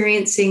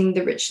experiencing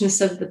the richness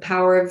of the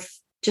power of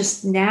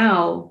just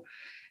now.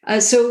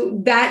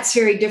 So that's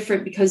very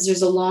different, because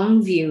there's a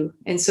long view.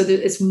 And so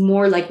it's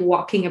more like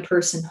walking a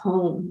person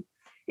home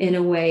in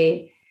a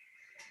way.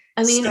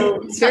 I mean,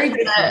 so it's very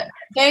different.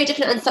 Very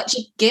different, and such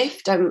a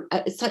gift.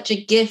 It's such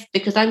a gift,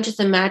 because I'm just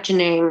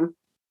imagining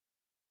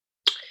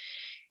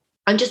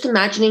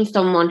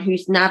someone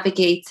who's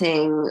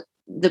navigating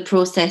the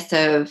process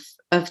of,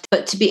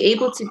 but to be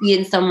able to be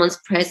in someone's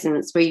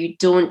presence where you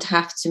don't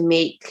have to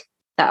make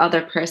that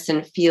other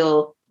person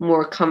feel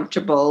more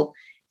comfortable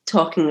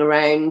talking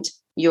around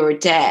your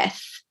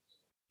death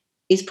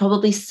is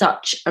probably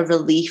such a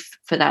relief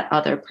for that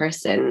other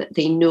person.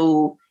 They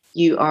know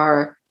you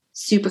are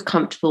super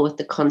comfortable with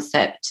the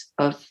concept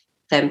of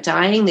them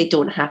dying. They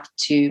don't have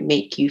to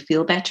make you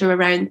feel better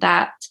around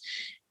that.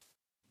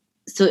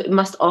 So it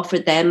must offer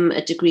them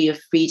a degree of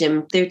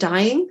freedom. They're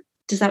dying.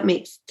 Does that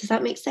make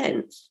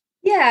sense?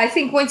 Yeah, I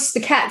think once the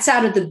cat's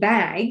out of the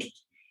bag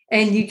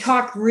and you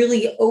talk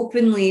really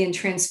openly and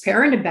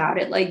transparent about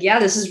it, like, yeah,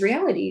 this is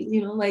reality,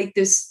 like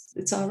this,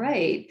 it's all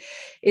right.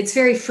 It's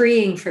very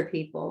freeing for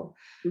people,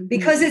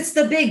 because it's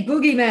the big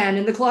boogeyman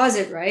in the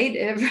closet, right?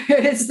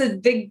 It's the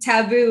big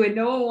taboo, and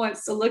no one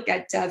wants to look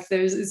at death.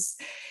 There's this,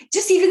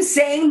 just even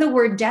saying the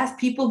word death,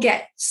 people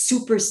get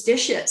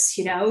superstitious,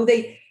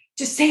 they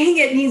just saying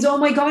it means, oh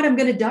my God, I'm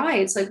going to die.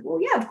 It's like, well,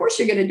 yeah, of course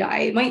you're going to die.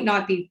 It might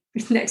not be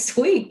next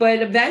week,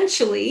 but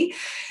eventually.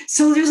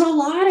 So there's a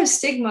lot of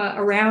stigma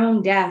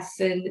around death,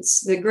 and it's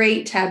the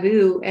great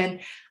taboo.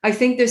 And I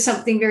think there's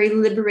something very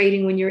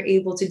liberating when you're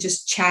able to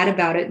just chat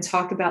about it and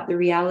talk about the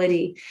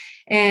reality.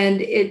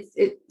 And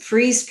it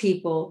frees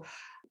people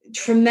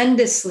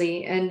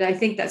tremendously. And I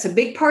think that's a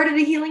big part of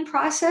the healing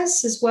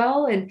process as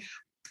well.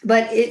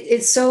 But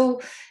it's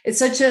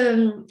such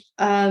a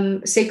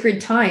sacred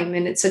time,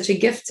 and it's such a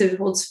gift to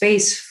hold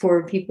space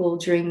for people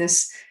during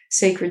this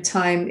sacred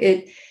time.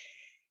 It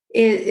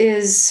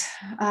is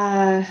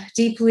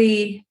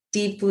deeply,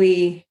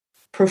 deeply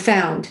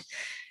profound,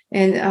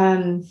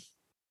 and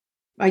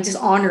I just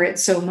honor it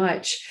so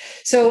much.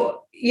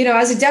 So,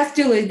 as a death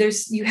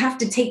doula, you have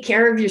to take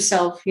care of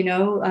yourself.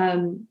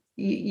 You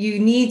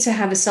need to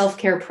have a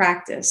self-care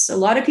practice. A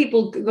lot of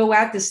people go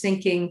at this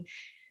thinking,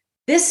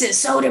 this is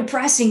so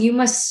depressing. You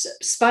must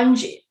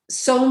sponge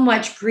so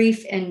much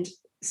grief and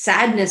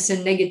sadness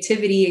and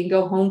negativity and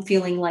go home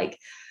feeling like,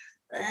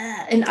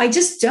 and I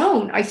just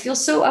don't. I feel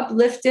so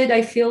uplifted.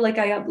 I feel like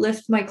I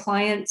uplift my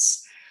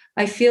clients.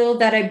 I feel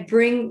that I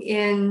bring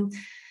in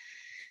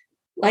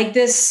like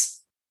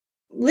this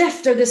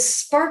lift or this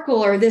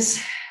sparkle or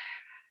this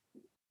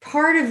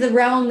part of the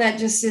realm that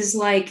just is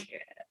like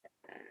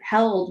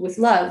held with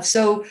love.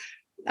 So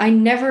I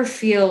never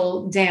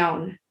feel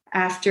down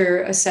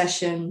after a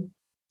session.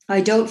 I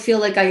don't feel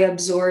like I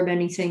absorb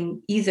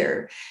anything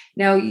either.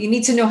 Now, you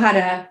need to know how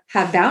to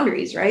have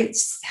boundaries, right?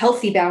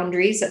 Healthy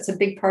boundaries. That's a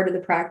big part of the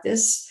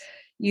practice.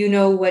 You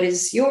know what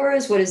is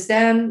yours, what is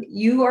them.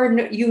 You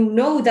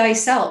know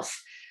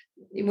thyself.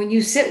 When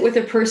you sit with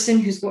a person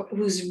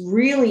who's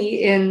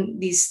really in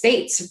these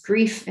states of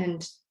grief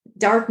and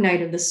dark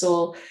night of the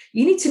soul,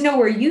 you need to know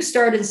where you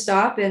start and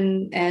stop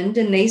and end,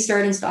 and they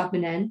start and stop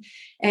and end.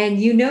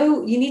 And you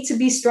need to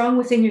be strong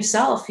within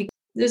yourself.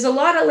 There's a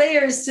lot of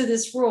layers to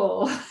this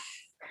role.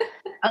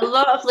 A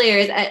lot of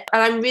layers. And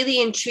I'm really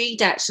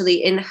intrigued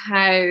actually in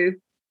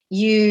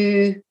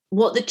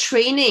what the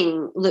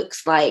training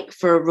looks like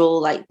for a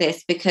role like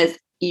this, because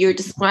you're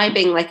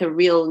describing like a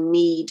real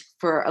need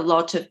for a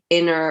lot of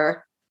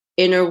inner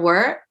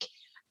work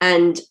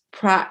and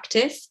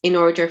practice in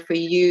order for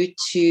you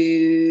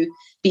to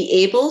be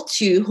able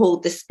to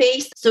hold the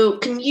space. So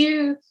can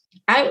you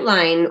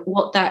outline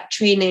what that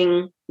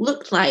training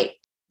looked like?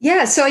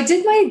 Yeah, so I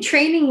did my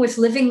training with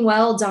Living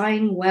Well,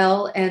 Dying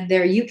Well, and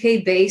they're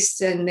UK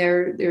based, and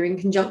they're in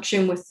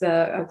conjunction with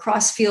the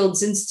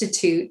Crossfields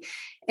Institute.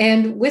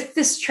 And with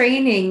this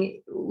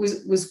training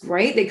was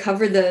great. They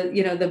cover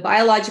the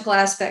biological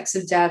aspects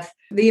of death,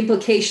 the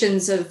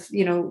implications of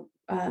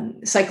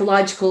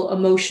psychological,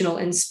 emotional,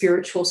 and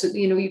spiritual. So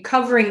you're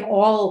covering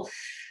all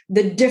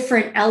the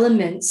different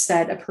elements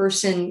that a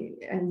person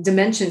and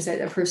dimensions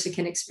that a person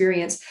can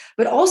experience,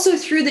 but also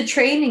through the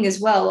training as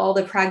well, all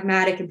the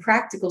pragmatic and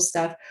practical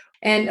stuff.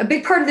 And a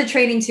big part of the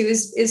training too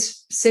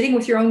is sitting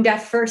with your own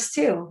death first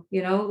too,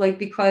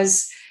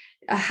 because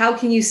how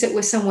can you sit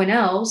with someone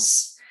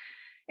else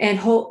and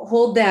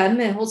hold them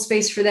and hold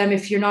space for them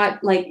if you're not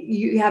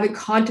you haven't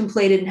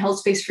contemplated and held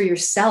space for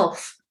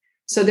yourself?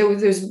 So there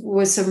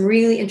was some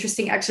really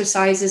interesting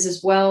exercises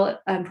as well,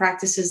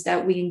 practices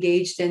that we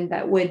engaged in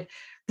that would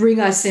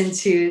bring us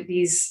into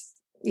these,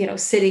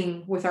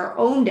 sitting with our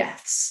own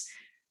deaths,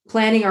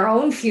 planning our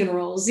own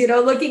funerals,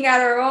 looking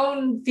at our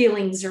own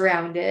feelings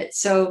around it.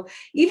 So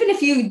even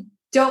if you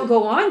don't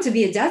go on to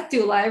be a death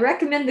doula, I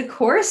recommend the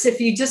course if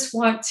you just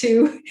want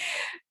to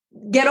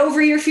get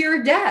over your fear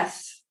of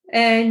death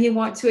and you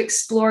want to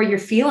explore your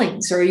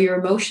feelings or your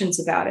emotions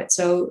about it.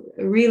 So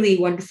a really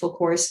wonderful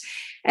course.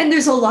 And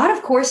there's a lot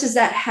of courses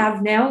that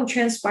have now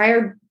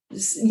transpired,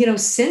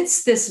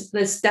 since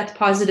this death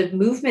positive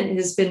movement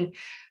has been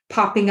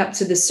popping up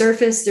to the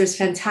surface. There's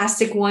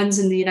fantastic ones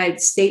in the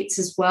United States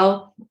as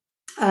well.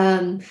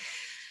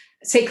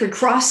 Sacred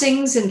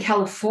Crossings in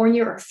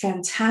California are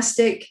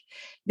fantastic.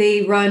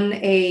 They run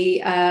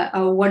a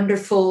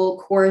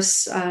wonderful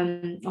course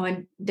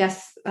on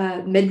death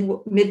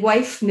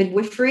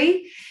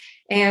midwifery,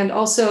 and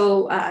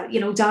also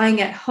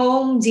dying at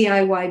home,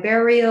 DIY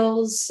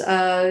burials,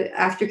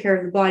 aftercare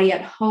of the body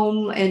at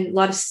home, and a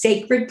lot of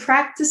sacred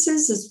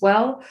practices as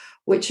well,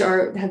 which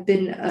have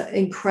been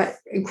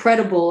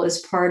incredible as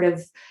part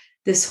of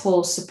this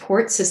whole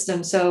support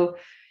system. So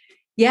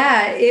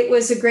yeah, it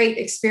was a great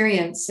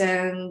experience,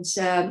 and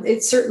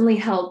it certainly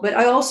helped. But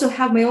I also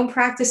have my own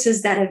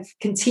practices that have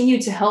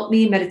continued to help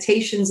me.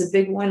 Meditation's a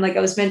big one. Like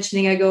I was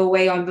mentioning, I go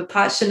away on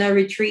Vipassana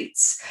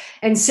retreats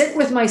and sit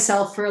with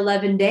myself for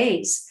 11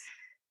 days,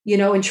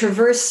 and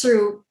traverse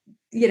through,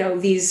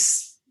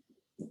 these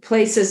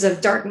places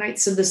of dark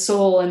nights of the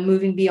soul and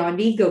moving beyond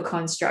ego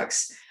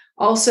constructs.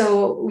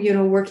 Also,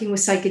 working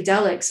with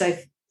psychedelics,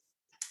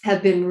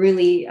 have been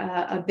really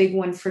a big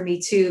one for me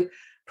too.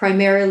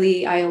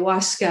 Primarily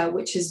ayahuasca,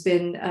 which has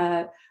been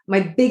my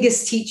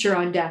biggest teacher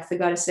on death, I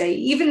got to say.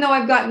 Even though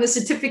I've gotten the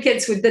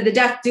certificates with the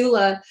death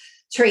doula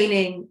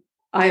training,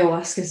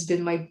 ayahuasca has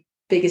been my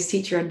biggest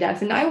teacher on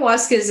death. And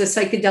ayahuasca is a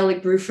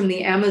psychedelic brew from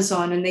the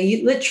Amazon, and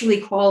they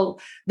literally call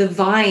the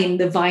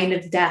vine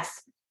of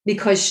death,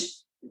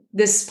 because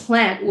this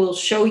plant will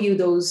show you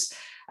those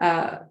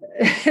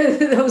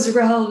those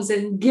realms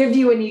and give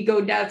you an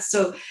ego death.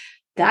 So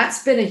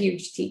that's been a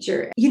huge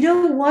teacher. You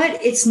know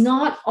what? It's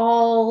not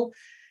all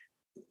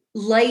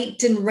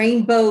light and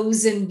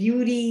rainbows and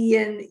beauty,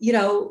 and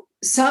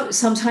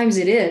sometimes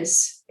it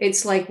is.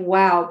 It's like,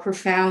 wow,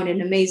 profound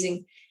and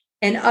amazing.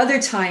 And other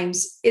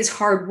times it's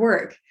hard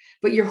work,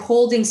 but you're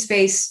holding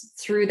space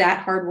through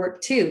that hard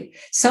work too.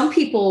 Some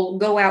people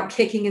go out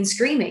kicking and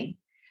screaming.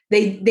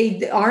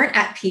 They aren't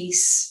at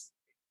peace.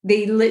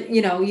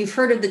 You've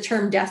heard of the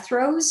term death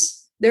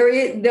throes.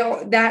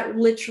 That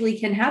literally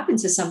can happen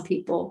to some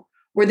people,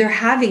 where they're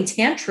having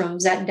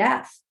tantrums at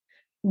death,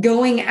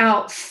 going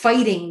out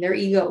fighting their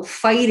ego,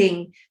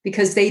 fighting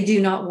because they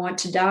do not want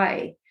to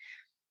die.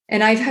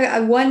 And I've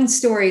had one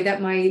story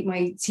that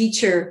my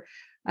teacher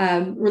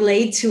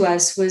relayed to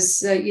us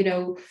was,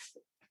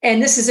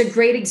 and this is a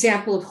great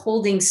example of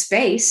holding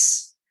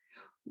space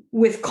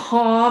with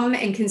calm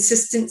and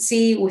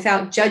consistency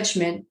without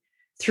judgment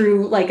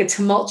through like a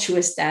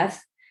tumultuous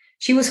death.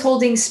 She was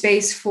holding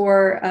space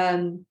for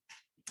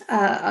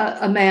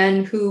a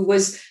man who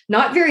was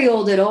not very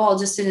old at all,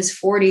 just in his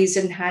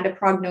 40s, and had a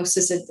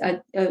prognosis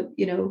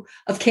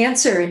of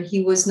cancer, and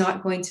he was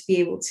not going to be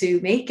able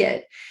to make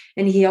it.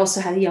 And he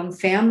also had a young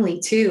family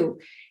too.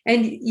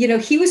 And,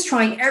 he was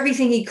trying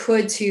everything he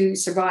could to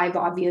survive,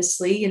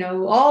 obviously,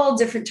 all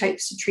different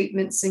types of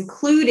treatments,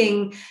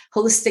 including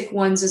holistic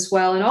ones as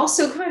well. And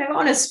also kind of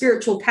on a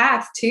spiritual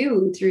path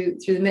too, through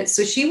the midst.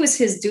 So she was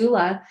his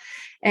doula,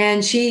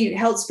 and she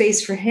held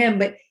space for him,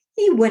 but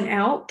he went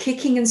out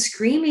kicking and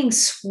screaming,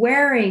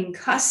 swearing,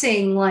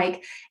 cussing,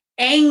 like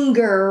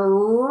anger,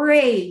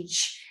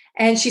 rage.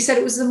 And she said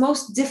it was the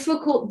most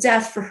difficult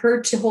death for her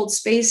to hold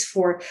space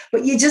for,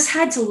 but you just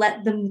had to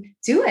let them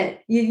do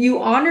it. You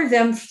honor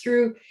them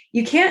through,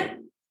 you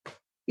can't,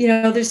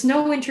 there's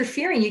no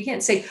interfering. You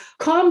can't say,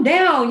 calm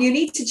down, you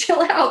need to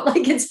chill out.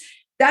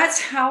 That's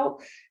how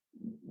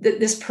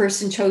this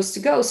person chose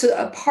to go. So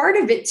a part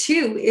of it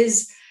too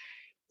is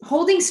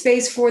holding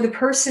space for the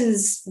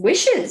person's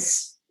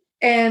wishes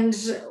and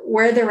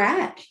where they're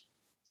at.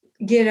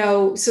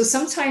 so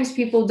sometimes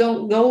people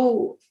don't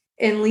go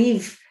and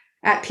leave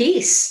at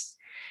peace.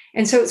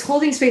 And so it's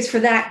holding space for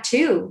that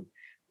too.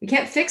 We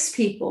can't fix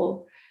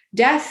people.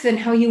 Death and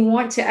how you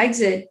want to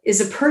exit is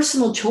a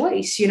personal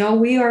choice.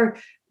 We are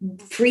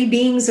free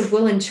beings of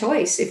will and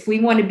choice. If we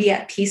want to be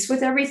at peace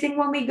with everything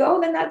when we go,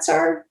 then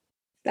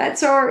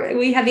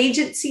we have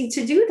agency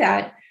to do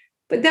that.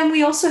 But then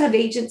we also have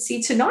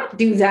agency to not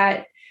do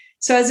that.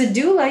 So as a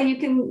doula,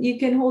 you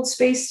can hold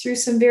space through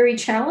some very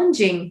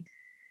challenging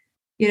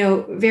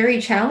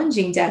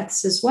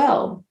deaths as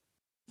well.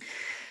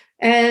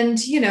 And,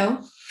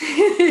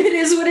 it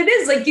is what it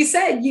is. Like you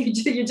said,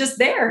 you're just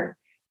there.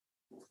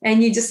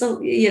 And you just,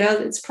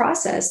 it's a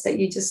process that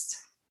you just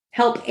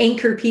help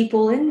anchor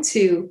people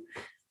into.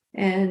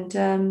 And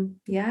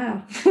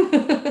yeah.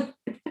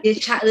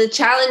 The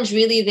challenge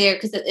really there,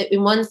 because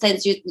in one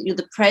sense, you're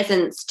the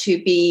presence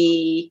to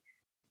be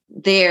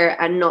there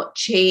and not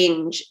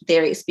change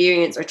their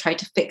experience or try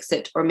to fix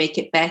it or make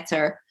it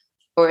better.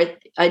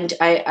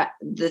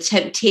 The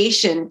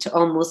temptation to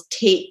almost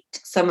take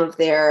some of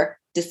their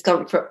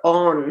discomfort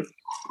on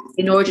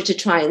in order to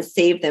try and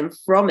save them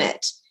from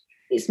it.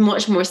 It's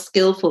much more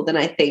skillful than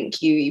I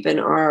think you even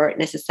are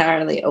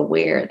necessarily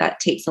aware. That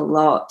takes a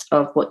lot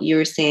of what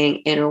you're saying,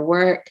 inner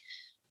work,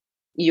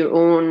 your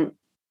own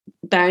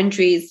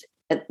boundaries,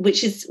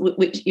 which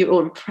your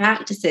own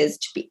practices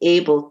to be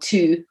able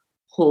to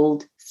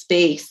hold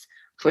space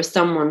for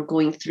someone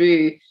going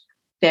through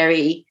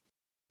a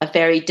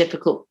very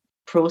difficult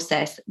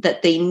process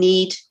that they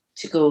need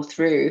to go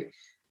through.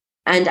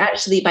 And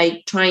actually,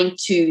 by trying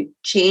to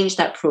change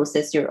that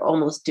process, you're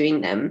almost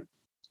doing them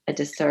a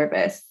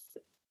disservice.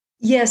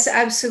 Yes,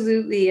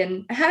 absolutely.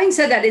 And having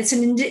said that, it's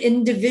an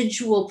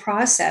individual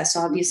process,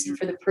 obviously,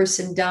 for the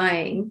person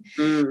dying.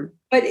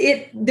 But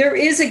there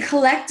is a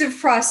collective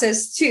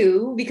process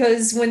too,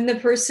 because when the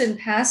person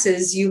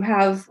passes, you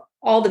have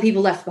all the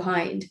people left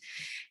behind.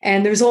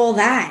 And there's all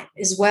that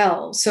as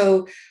well.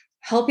 So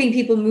helping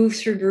people move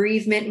through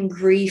bereavement and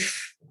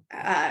grief,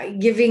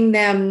 giving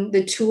them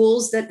the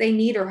tools that they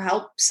need, or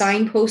help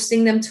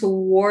signposting them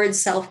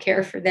towards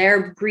self-care for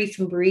their grief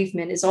and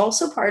bereavement is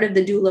also part of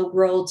the doula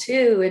role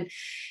too.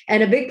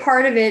 And a big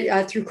part of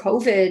it through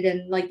COVID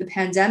and like the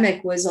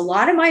pandemic was a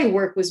lot of my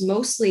work was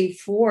mostly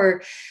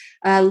for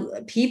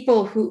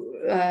people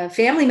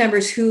family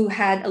members who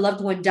had a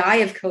loved one die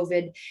of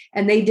COVID,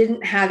 and they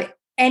didn't have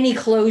any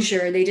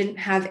closure. They didn't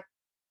have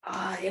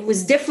it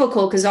was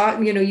difficult because,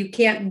 you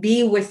can't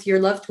be with your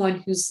loved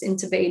one who's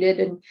intubated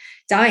and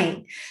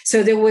dying.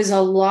 So there was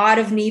a lot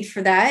of need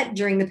for that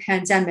during the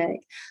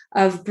pandemic,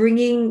 of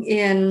bringing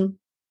in,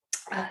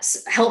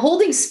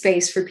 holding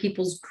space for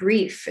people's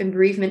grief and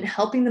bereavement,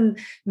 helping them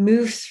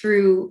move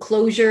through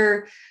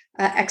closure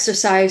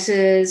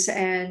exercises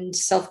and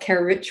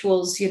self-care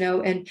rituals,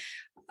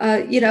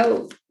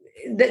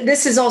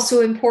 this is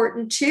also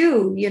important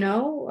too,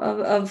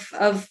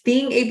 of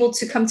being able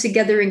to come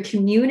together in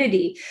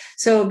community.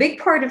 So a big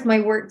part of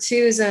my work too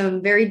is a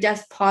very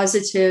death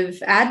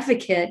positive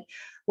advocate,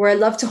 where I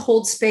love to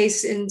hold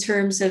space in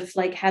terms of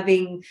like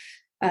having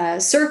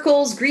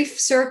circles, grief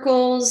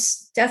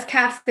circles, death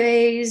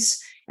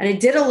cafes. And I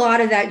did a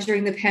lot of that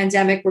during the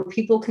pandemic, where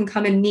people can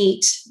come and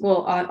meet,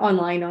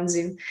 online on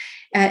Zoom,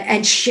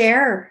 and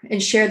share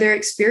their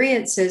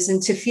experiences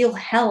and to feel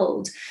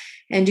held,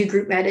 and do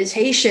group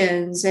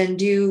meditations and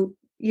do,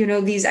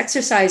 these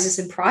exercises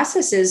and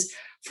processes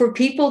for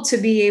people to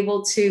be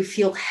able to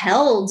feel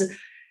held,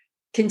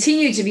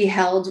 continue to be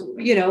held,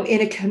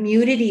 in a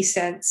community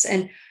sense.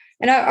 And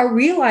I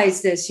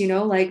realize this,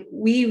 like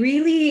we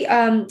really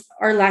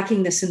are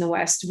lacking this in the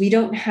West. We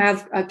don't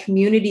have a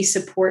community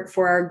support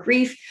for our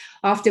grief.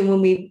 Often when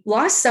we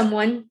lost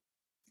someone,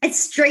 it's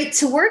straight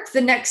to work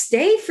the next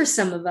day for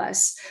some of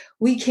us.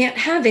 We can't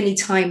have any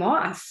time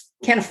off,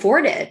 can't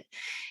afford it,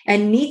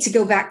 and need to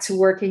go back to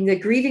work. And the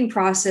grieving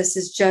process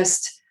is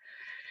just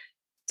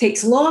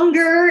takes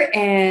longer,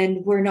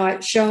 and we're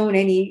not shown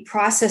any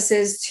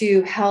processes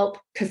to help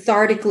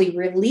cathartically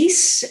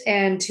release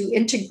and to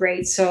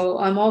integrate. So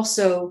I'm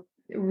also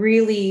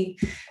really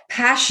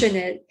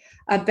passionate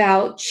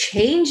about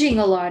changing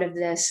a lot of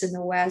this in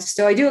the West.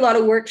 So I do a lot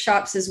of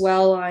workshops as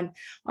well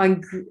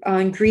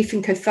on grief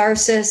and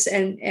catharsis,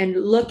 and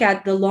look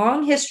at the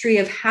long history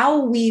of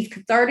how we've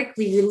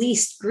cathartically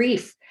released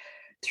grief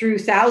through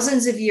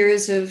thousands of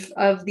years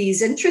of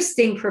these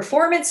interesting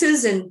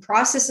performances and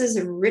processes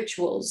and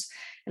rituals.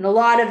 And a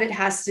lot of it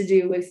has to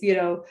do with,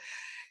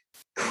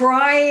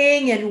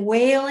 crying and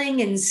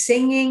wailing and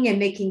singing and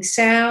making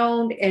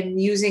sound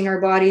and using our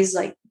bodies,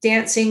 like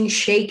dancing,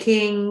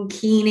 shaking,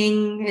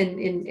 keening.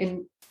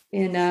 And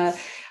in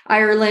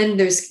Ireland,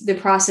 there's the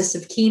process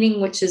of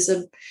keening, which is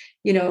a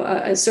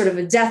sort of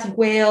a death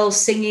wail,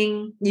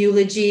 singing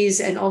eulogies,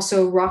 and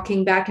also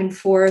rocking back and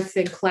forth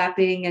and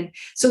clapping. And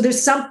so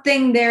there's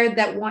something there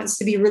that wants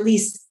to be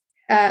released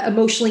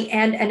emotionally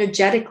and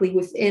energetically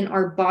within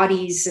our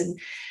bodies. And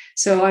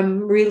so I'm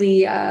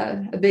really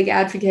a big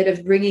advocate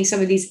of bringing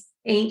some of these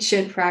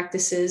ancient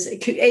practices,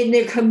 and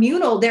they're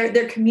communal,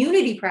 they're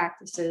community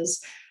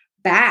practices,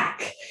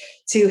 back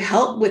to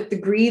help with the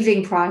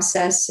grieving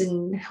process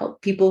and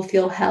help people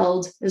feel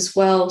held as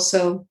well.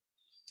 So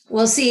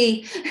we'll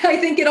see. I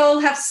think it all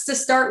has to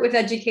start with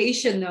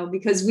education, though,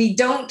 because we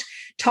don't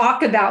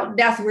talk about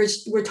death.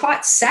 We're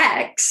taught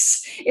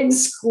sex in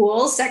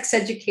school, sex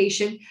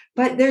education,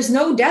 but there's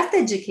no death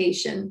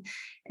education.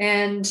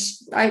 And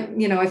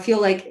I feel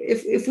like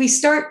if we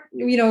start,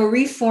 a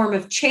reform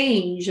of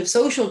change, of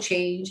social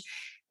change,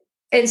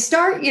 and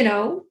start,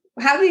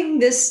 having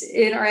this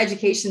in our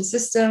education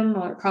system,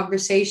 our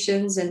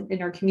conversations, and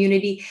in our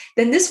community,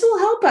 then this will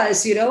help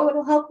us.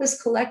 It'll help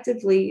us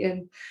collectively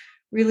and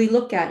really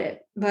look at it.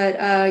 But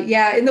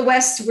in the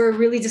West, we're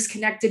really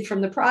disconnected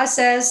from the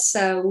process.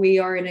 We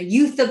are in a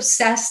youth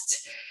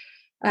obsessed,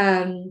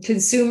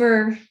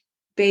 consumer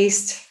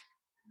based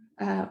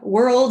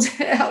world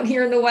out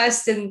here in the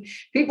West, and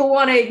people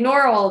want to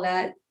ignore all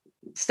that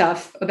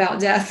stuff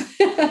about death.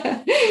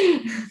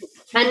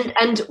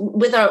 and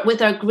with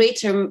our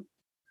greater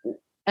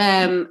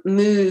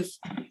move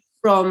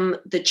from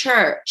the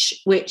church,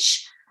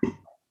 which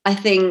I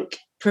think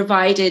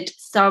provided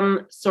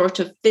some sort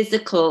of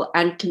physical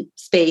and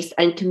space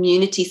and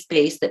community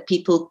space that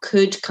people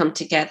could come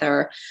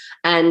together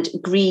and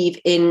grieve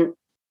in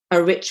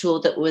a ritual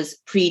that was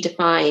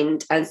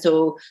predefined. And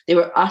so they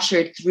were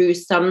ushered through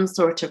some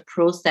sort of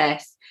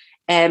process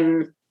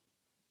into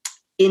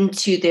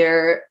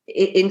their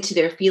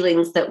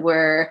feelings that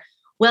were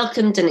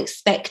welcomed and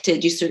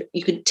expected.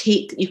 You could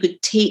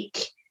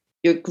take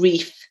your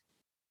grief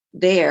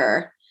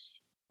there.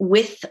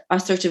 With a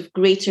sort of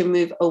greater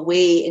move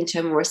away into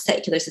a more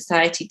secular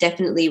society,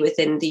 definitely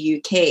within the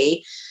UK,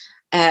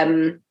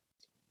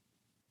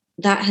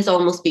 that has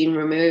almost been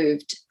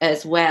removed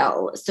as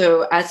well.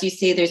 So as you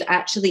say, there's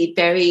actually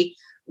very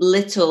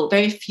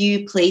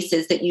few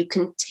places that you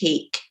can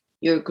take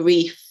your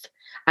grief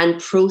and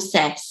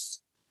process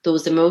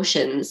those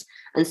emotions.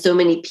 And so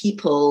many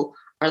people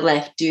are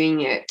left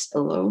doing it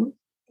alone.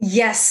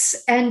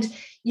 Yes. And,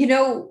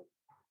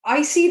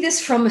 I see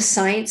this from a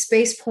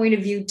science-based point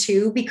of view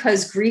too,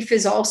 because grief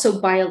is also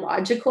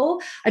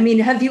biological. I mean,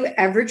 have you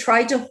ever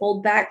tried to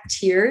hold back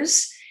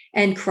tears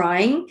and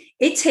crying?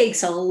 It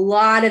takes a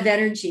lot of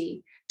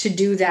energy to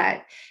do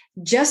that.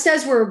 Just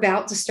as we're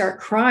about to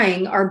start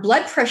crying, our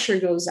blood pressure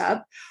goes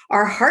up,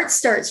 our heart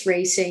starts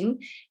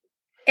racing.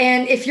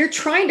 And if you're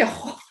trying to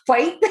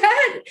fight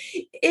that,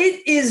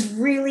 it is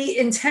really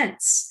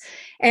intense.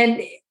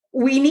 And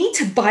we need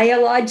to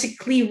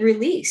biologically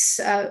release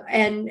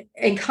and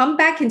come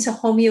back into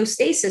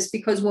homeostasis,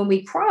 because when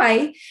we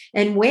cry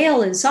and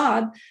wail and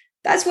sob,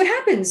 that's what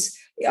happens.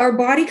 Our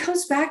body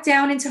comes back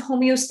down into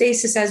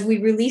homeostasis as we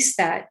release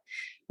that.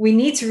 We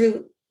need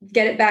to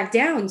get it back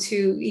down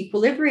to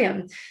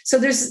equilibrium. So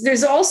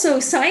there's also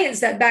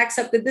science that backs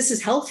up that this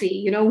is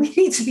healthy. We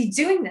need to be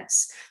doing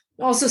this.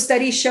 Also,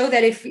 studies show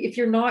that if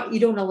you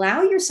don't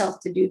allow yourself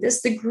to do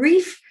this,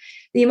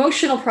 the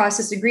emotional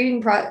process, the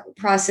grieving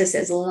process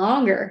is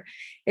longer.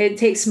 It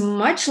takes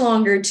much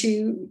longer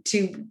to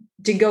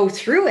go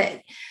through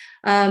it.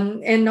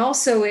 And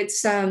also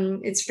it's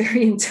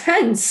very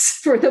intense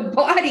for the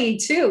body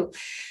too.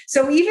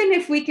 So even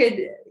if we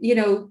could,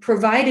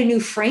 provide a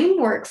new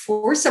framework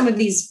for some of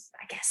these,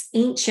 I guess,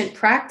 ancient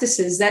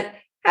practices that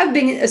have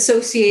been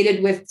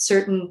associated with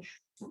certain,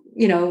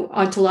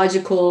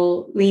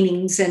 ontological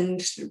leanings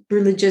and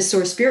religious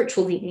or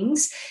spiritual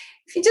leanings,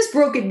 if you just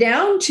broke it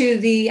down to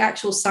the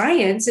actual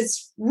science,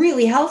 it's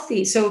really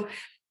healthy. So,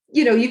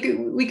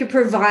 we could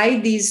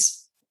provide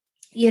these,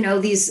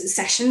 these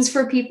sessions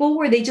for people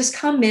where they just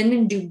come in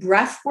and do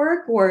breath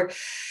work or,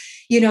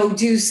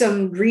 do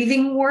some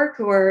grieving work.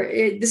 Or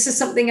this is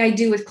something I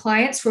do with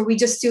clients where we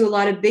just do a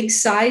lot of big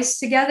sighs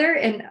together.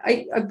 And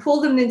I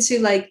pull them into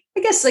like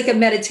a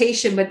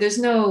meditation, but there's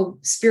no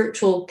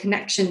spiritual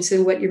connection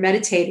to what you're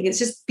meditating. It's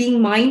just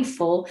being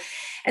mindful.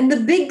 And the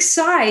big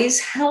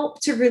sighs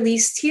help to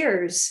release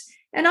tears.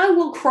 And I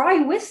will cry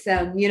with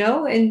them,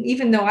 and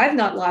even though I've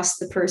not lost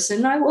the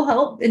person, I will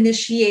help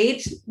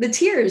initiate the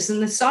tears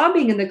and the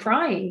sobbing and the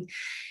crying.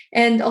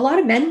 And a lot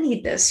of men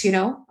need this,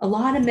 a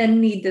lot of men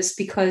need this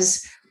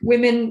because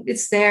women,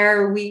 it's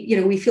there.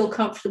 We feel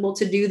comfortable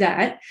to do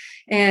that.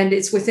 And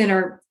it's within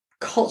our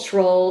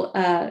cultural,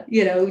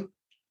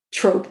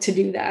 trope to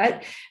do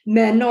that.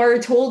 Men are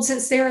told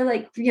since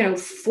they're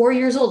 4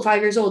 years old, 5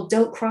 years old,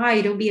 don't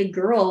cry, don't be a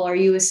girl. Are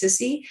you a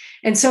sissy?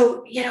 And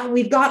so,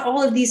 we've got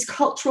all of these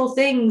cultural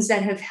things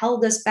that have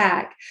held us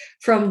back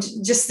from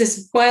just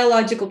this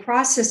biological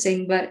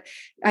processing. But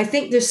I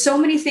think there's so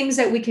many things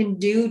that we can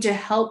do to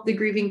help the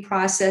grieving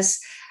process,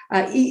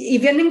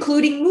 even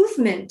including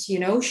movement,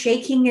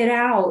 shaking it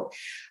out.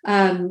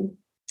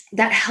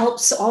 That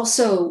helps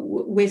also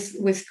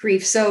with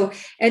grief. So,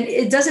 and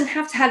it doesn't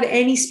have to have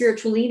any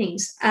spiritual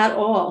leanings at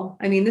all.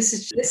 I mean, this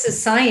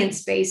is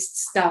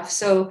science-based stuff.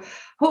 So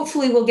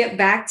hopefully we'll get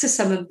back to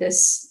some of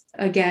this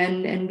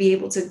again and be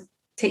able to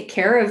take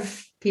care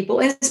of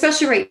people. And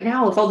especially right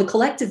now with all the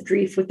collective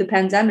grief with the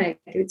pandemic,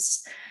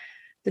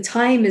 the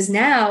time is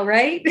now,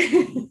 right?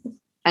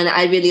 And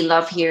I really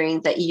love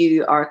hearing that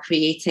you are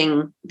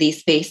creating these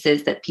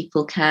spaces that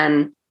people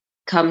can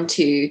come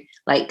to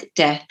like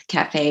death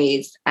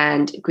cafes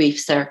and grief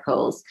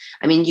circles.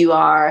 I mean, you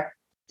are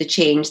the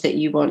change that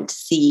you want to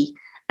see,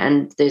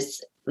 and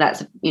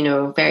that's a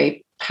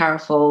very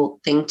powerful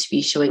thing to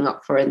be showing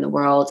up for in the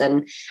world.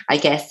 And I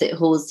guess it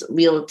holds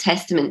real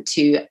testament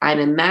to, I'm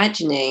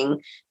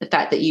imagining, the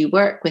fact that you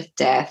work with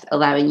death,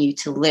 allowing you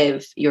to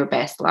live your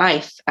best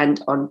life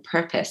and on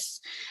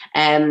purpose.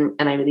 And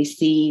I really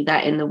see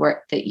that in the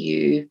work that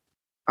you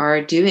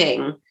are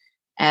doing.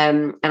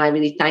 And I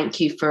really thank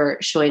you for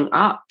showing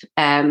up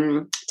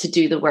to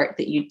do the work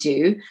that you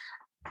do.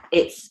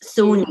 It's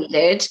so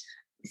needed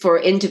for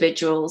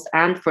individuals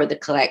and for the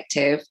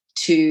collective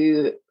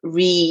to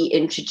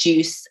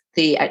reintroduce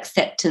the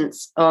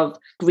acceptance of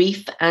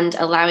grief and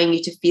allowing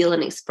you to feel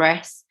and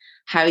express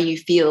how you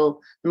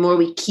feel. The more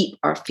we keep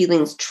our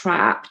feelings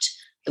trapped,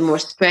 the more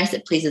stress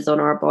it places on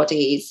our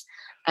bodies,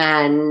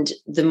 and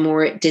the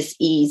more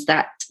dis-ease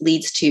that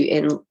leads to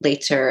in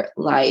later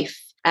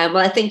life. Well,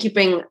 I think you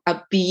bring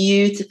a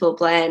beautiful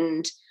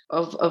blend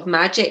of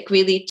magic,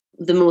 really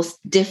the most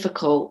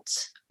difficult,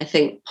 I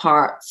think,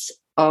 parts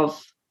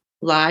of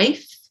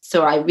life.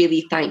 So I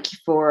really thank you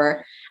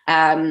for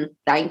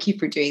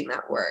doing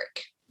that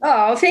work.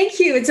 Oh, thank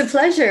you. It's a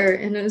pleasure.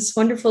 And it was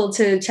wonderful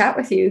to chat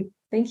with you.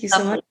 Thank you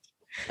so much.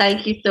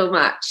 Thank you so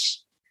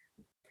much.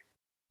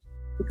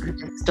 I'll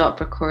just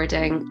stop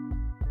recording.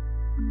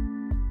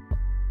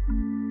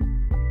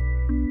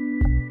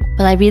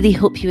 Well, I really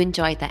hope you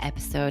enjoyed that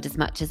episode as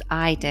much as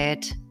I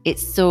did.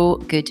 It's so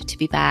good to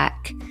be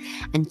back.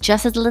 And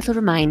just as a little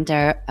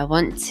reminder, I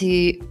want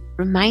to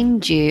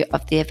remind you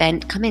of the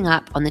event coming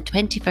up on the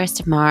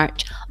 21st of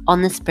March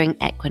on the spring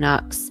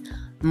equinox.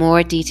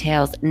 More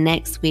details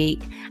next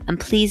week. And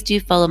please do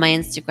follow my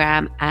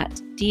Instagram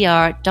at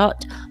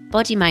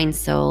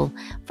dr.bodymindsoul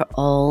for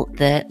all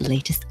the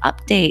latest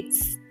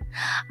updates.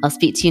 I'll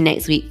speak to you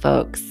next week,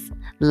 folks.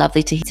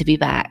 Lovely to be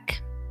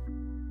back.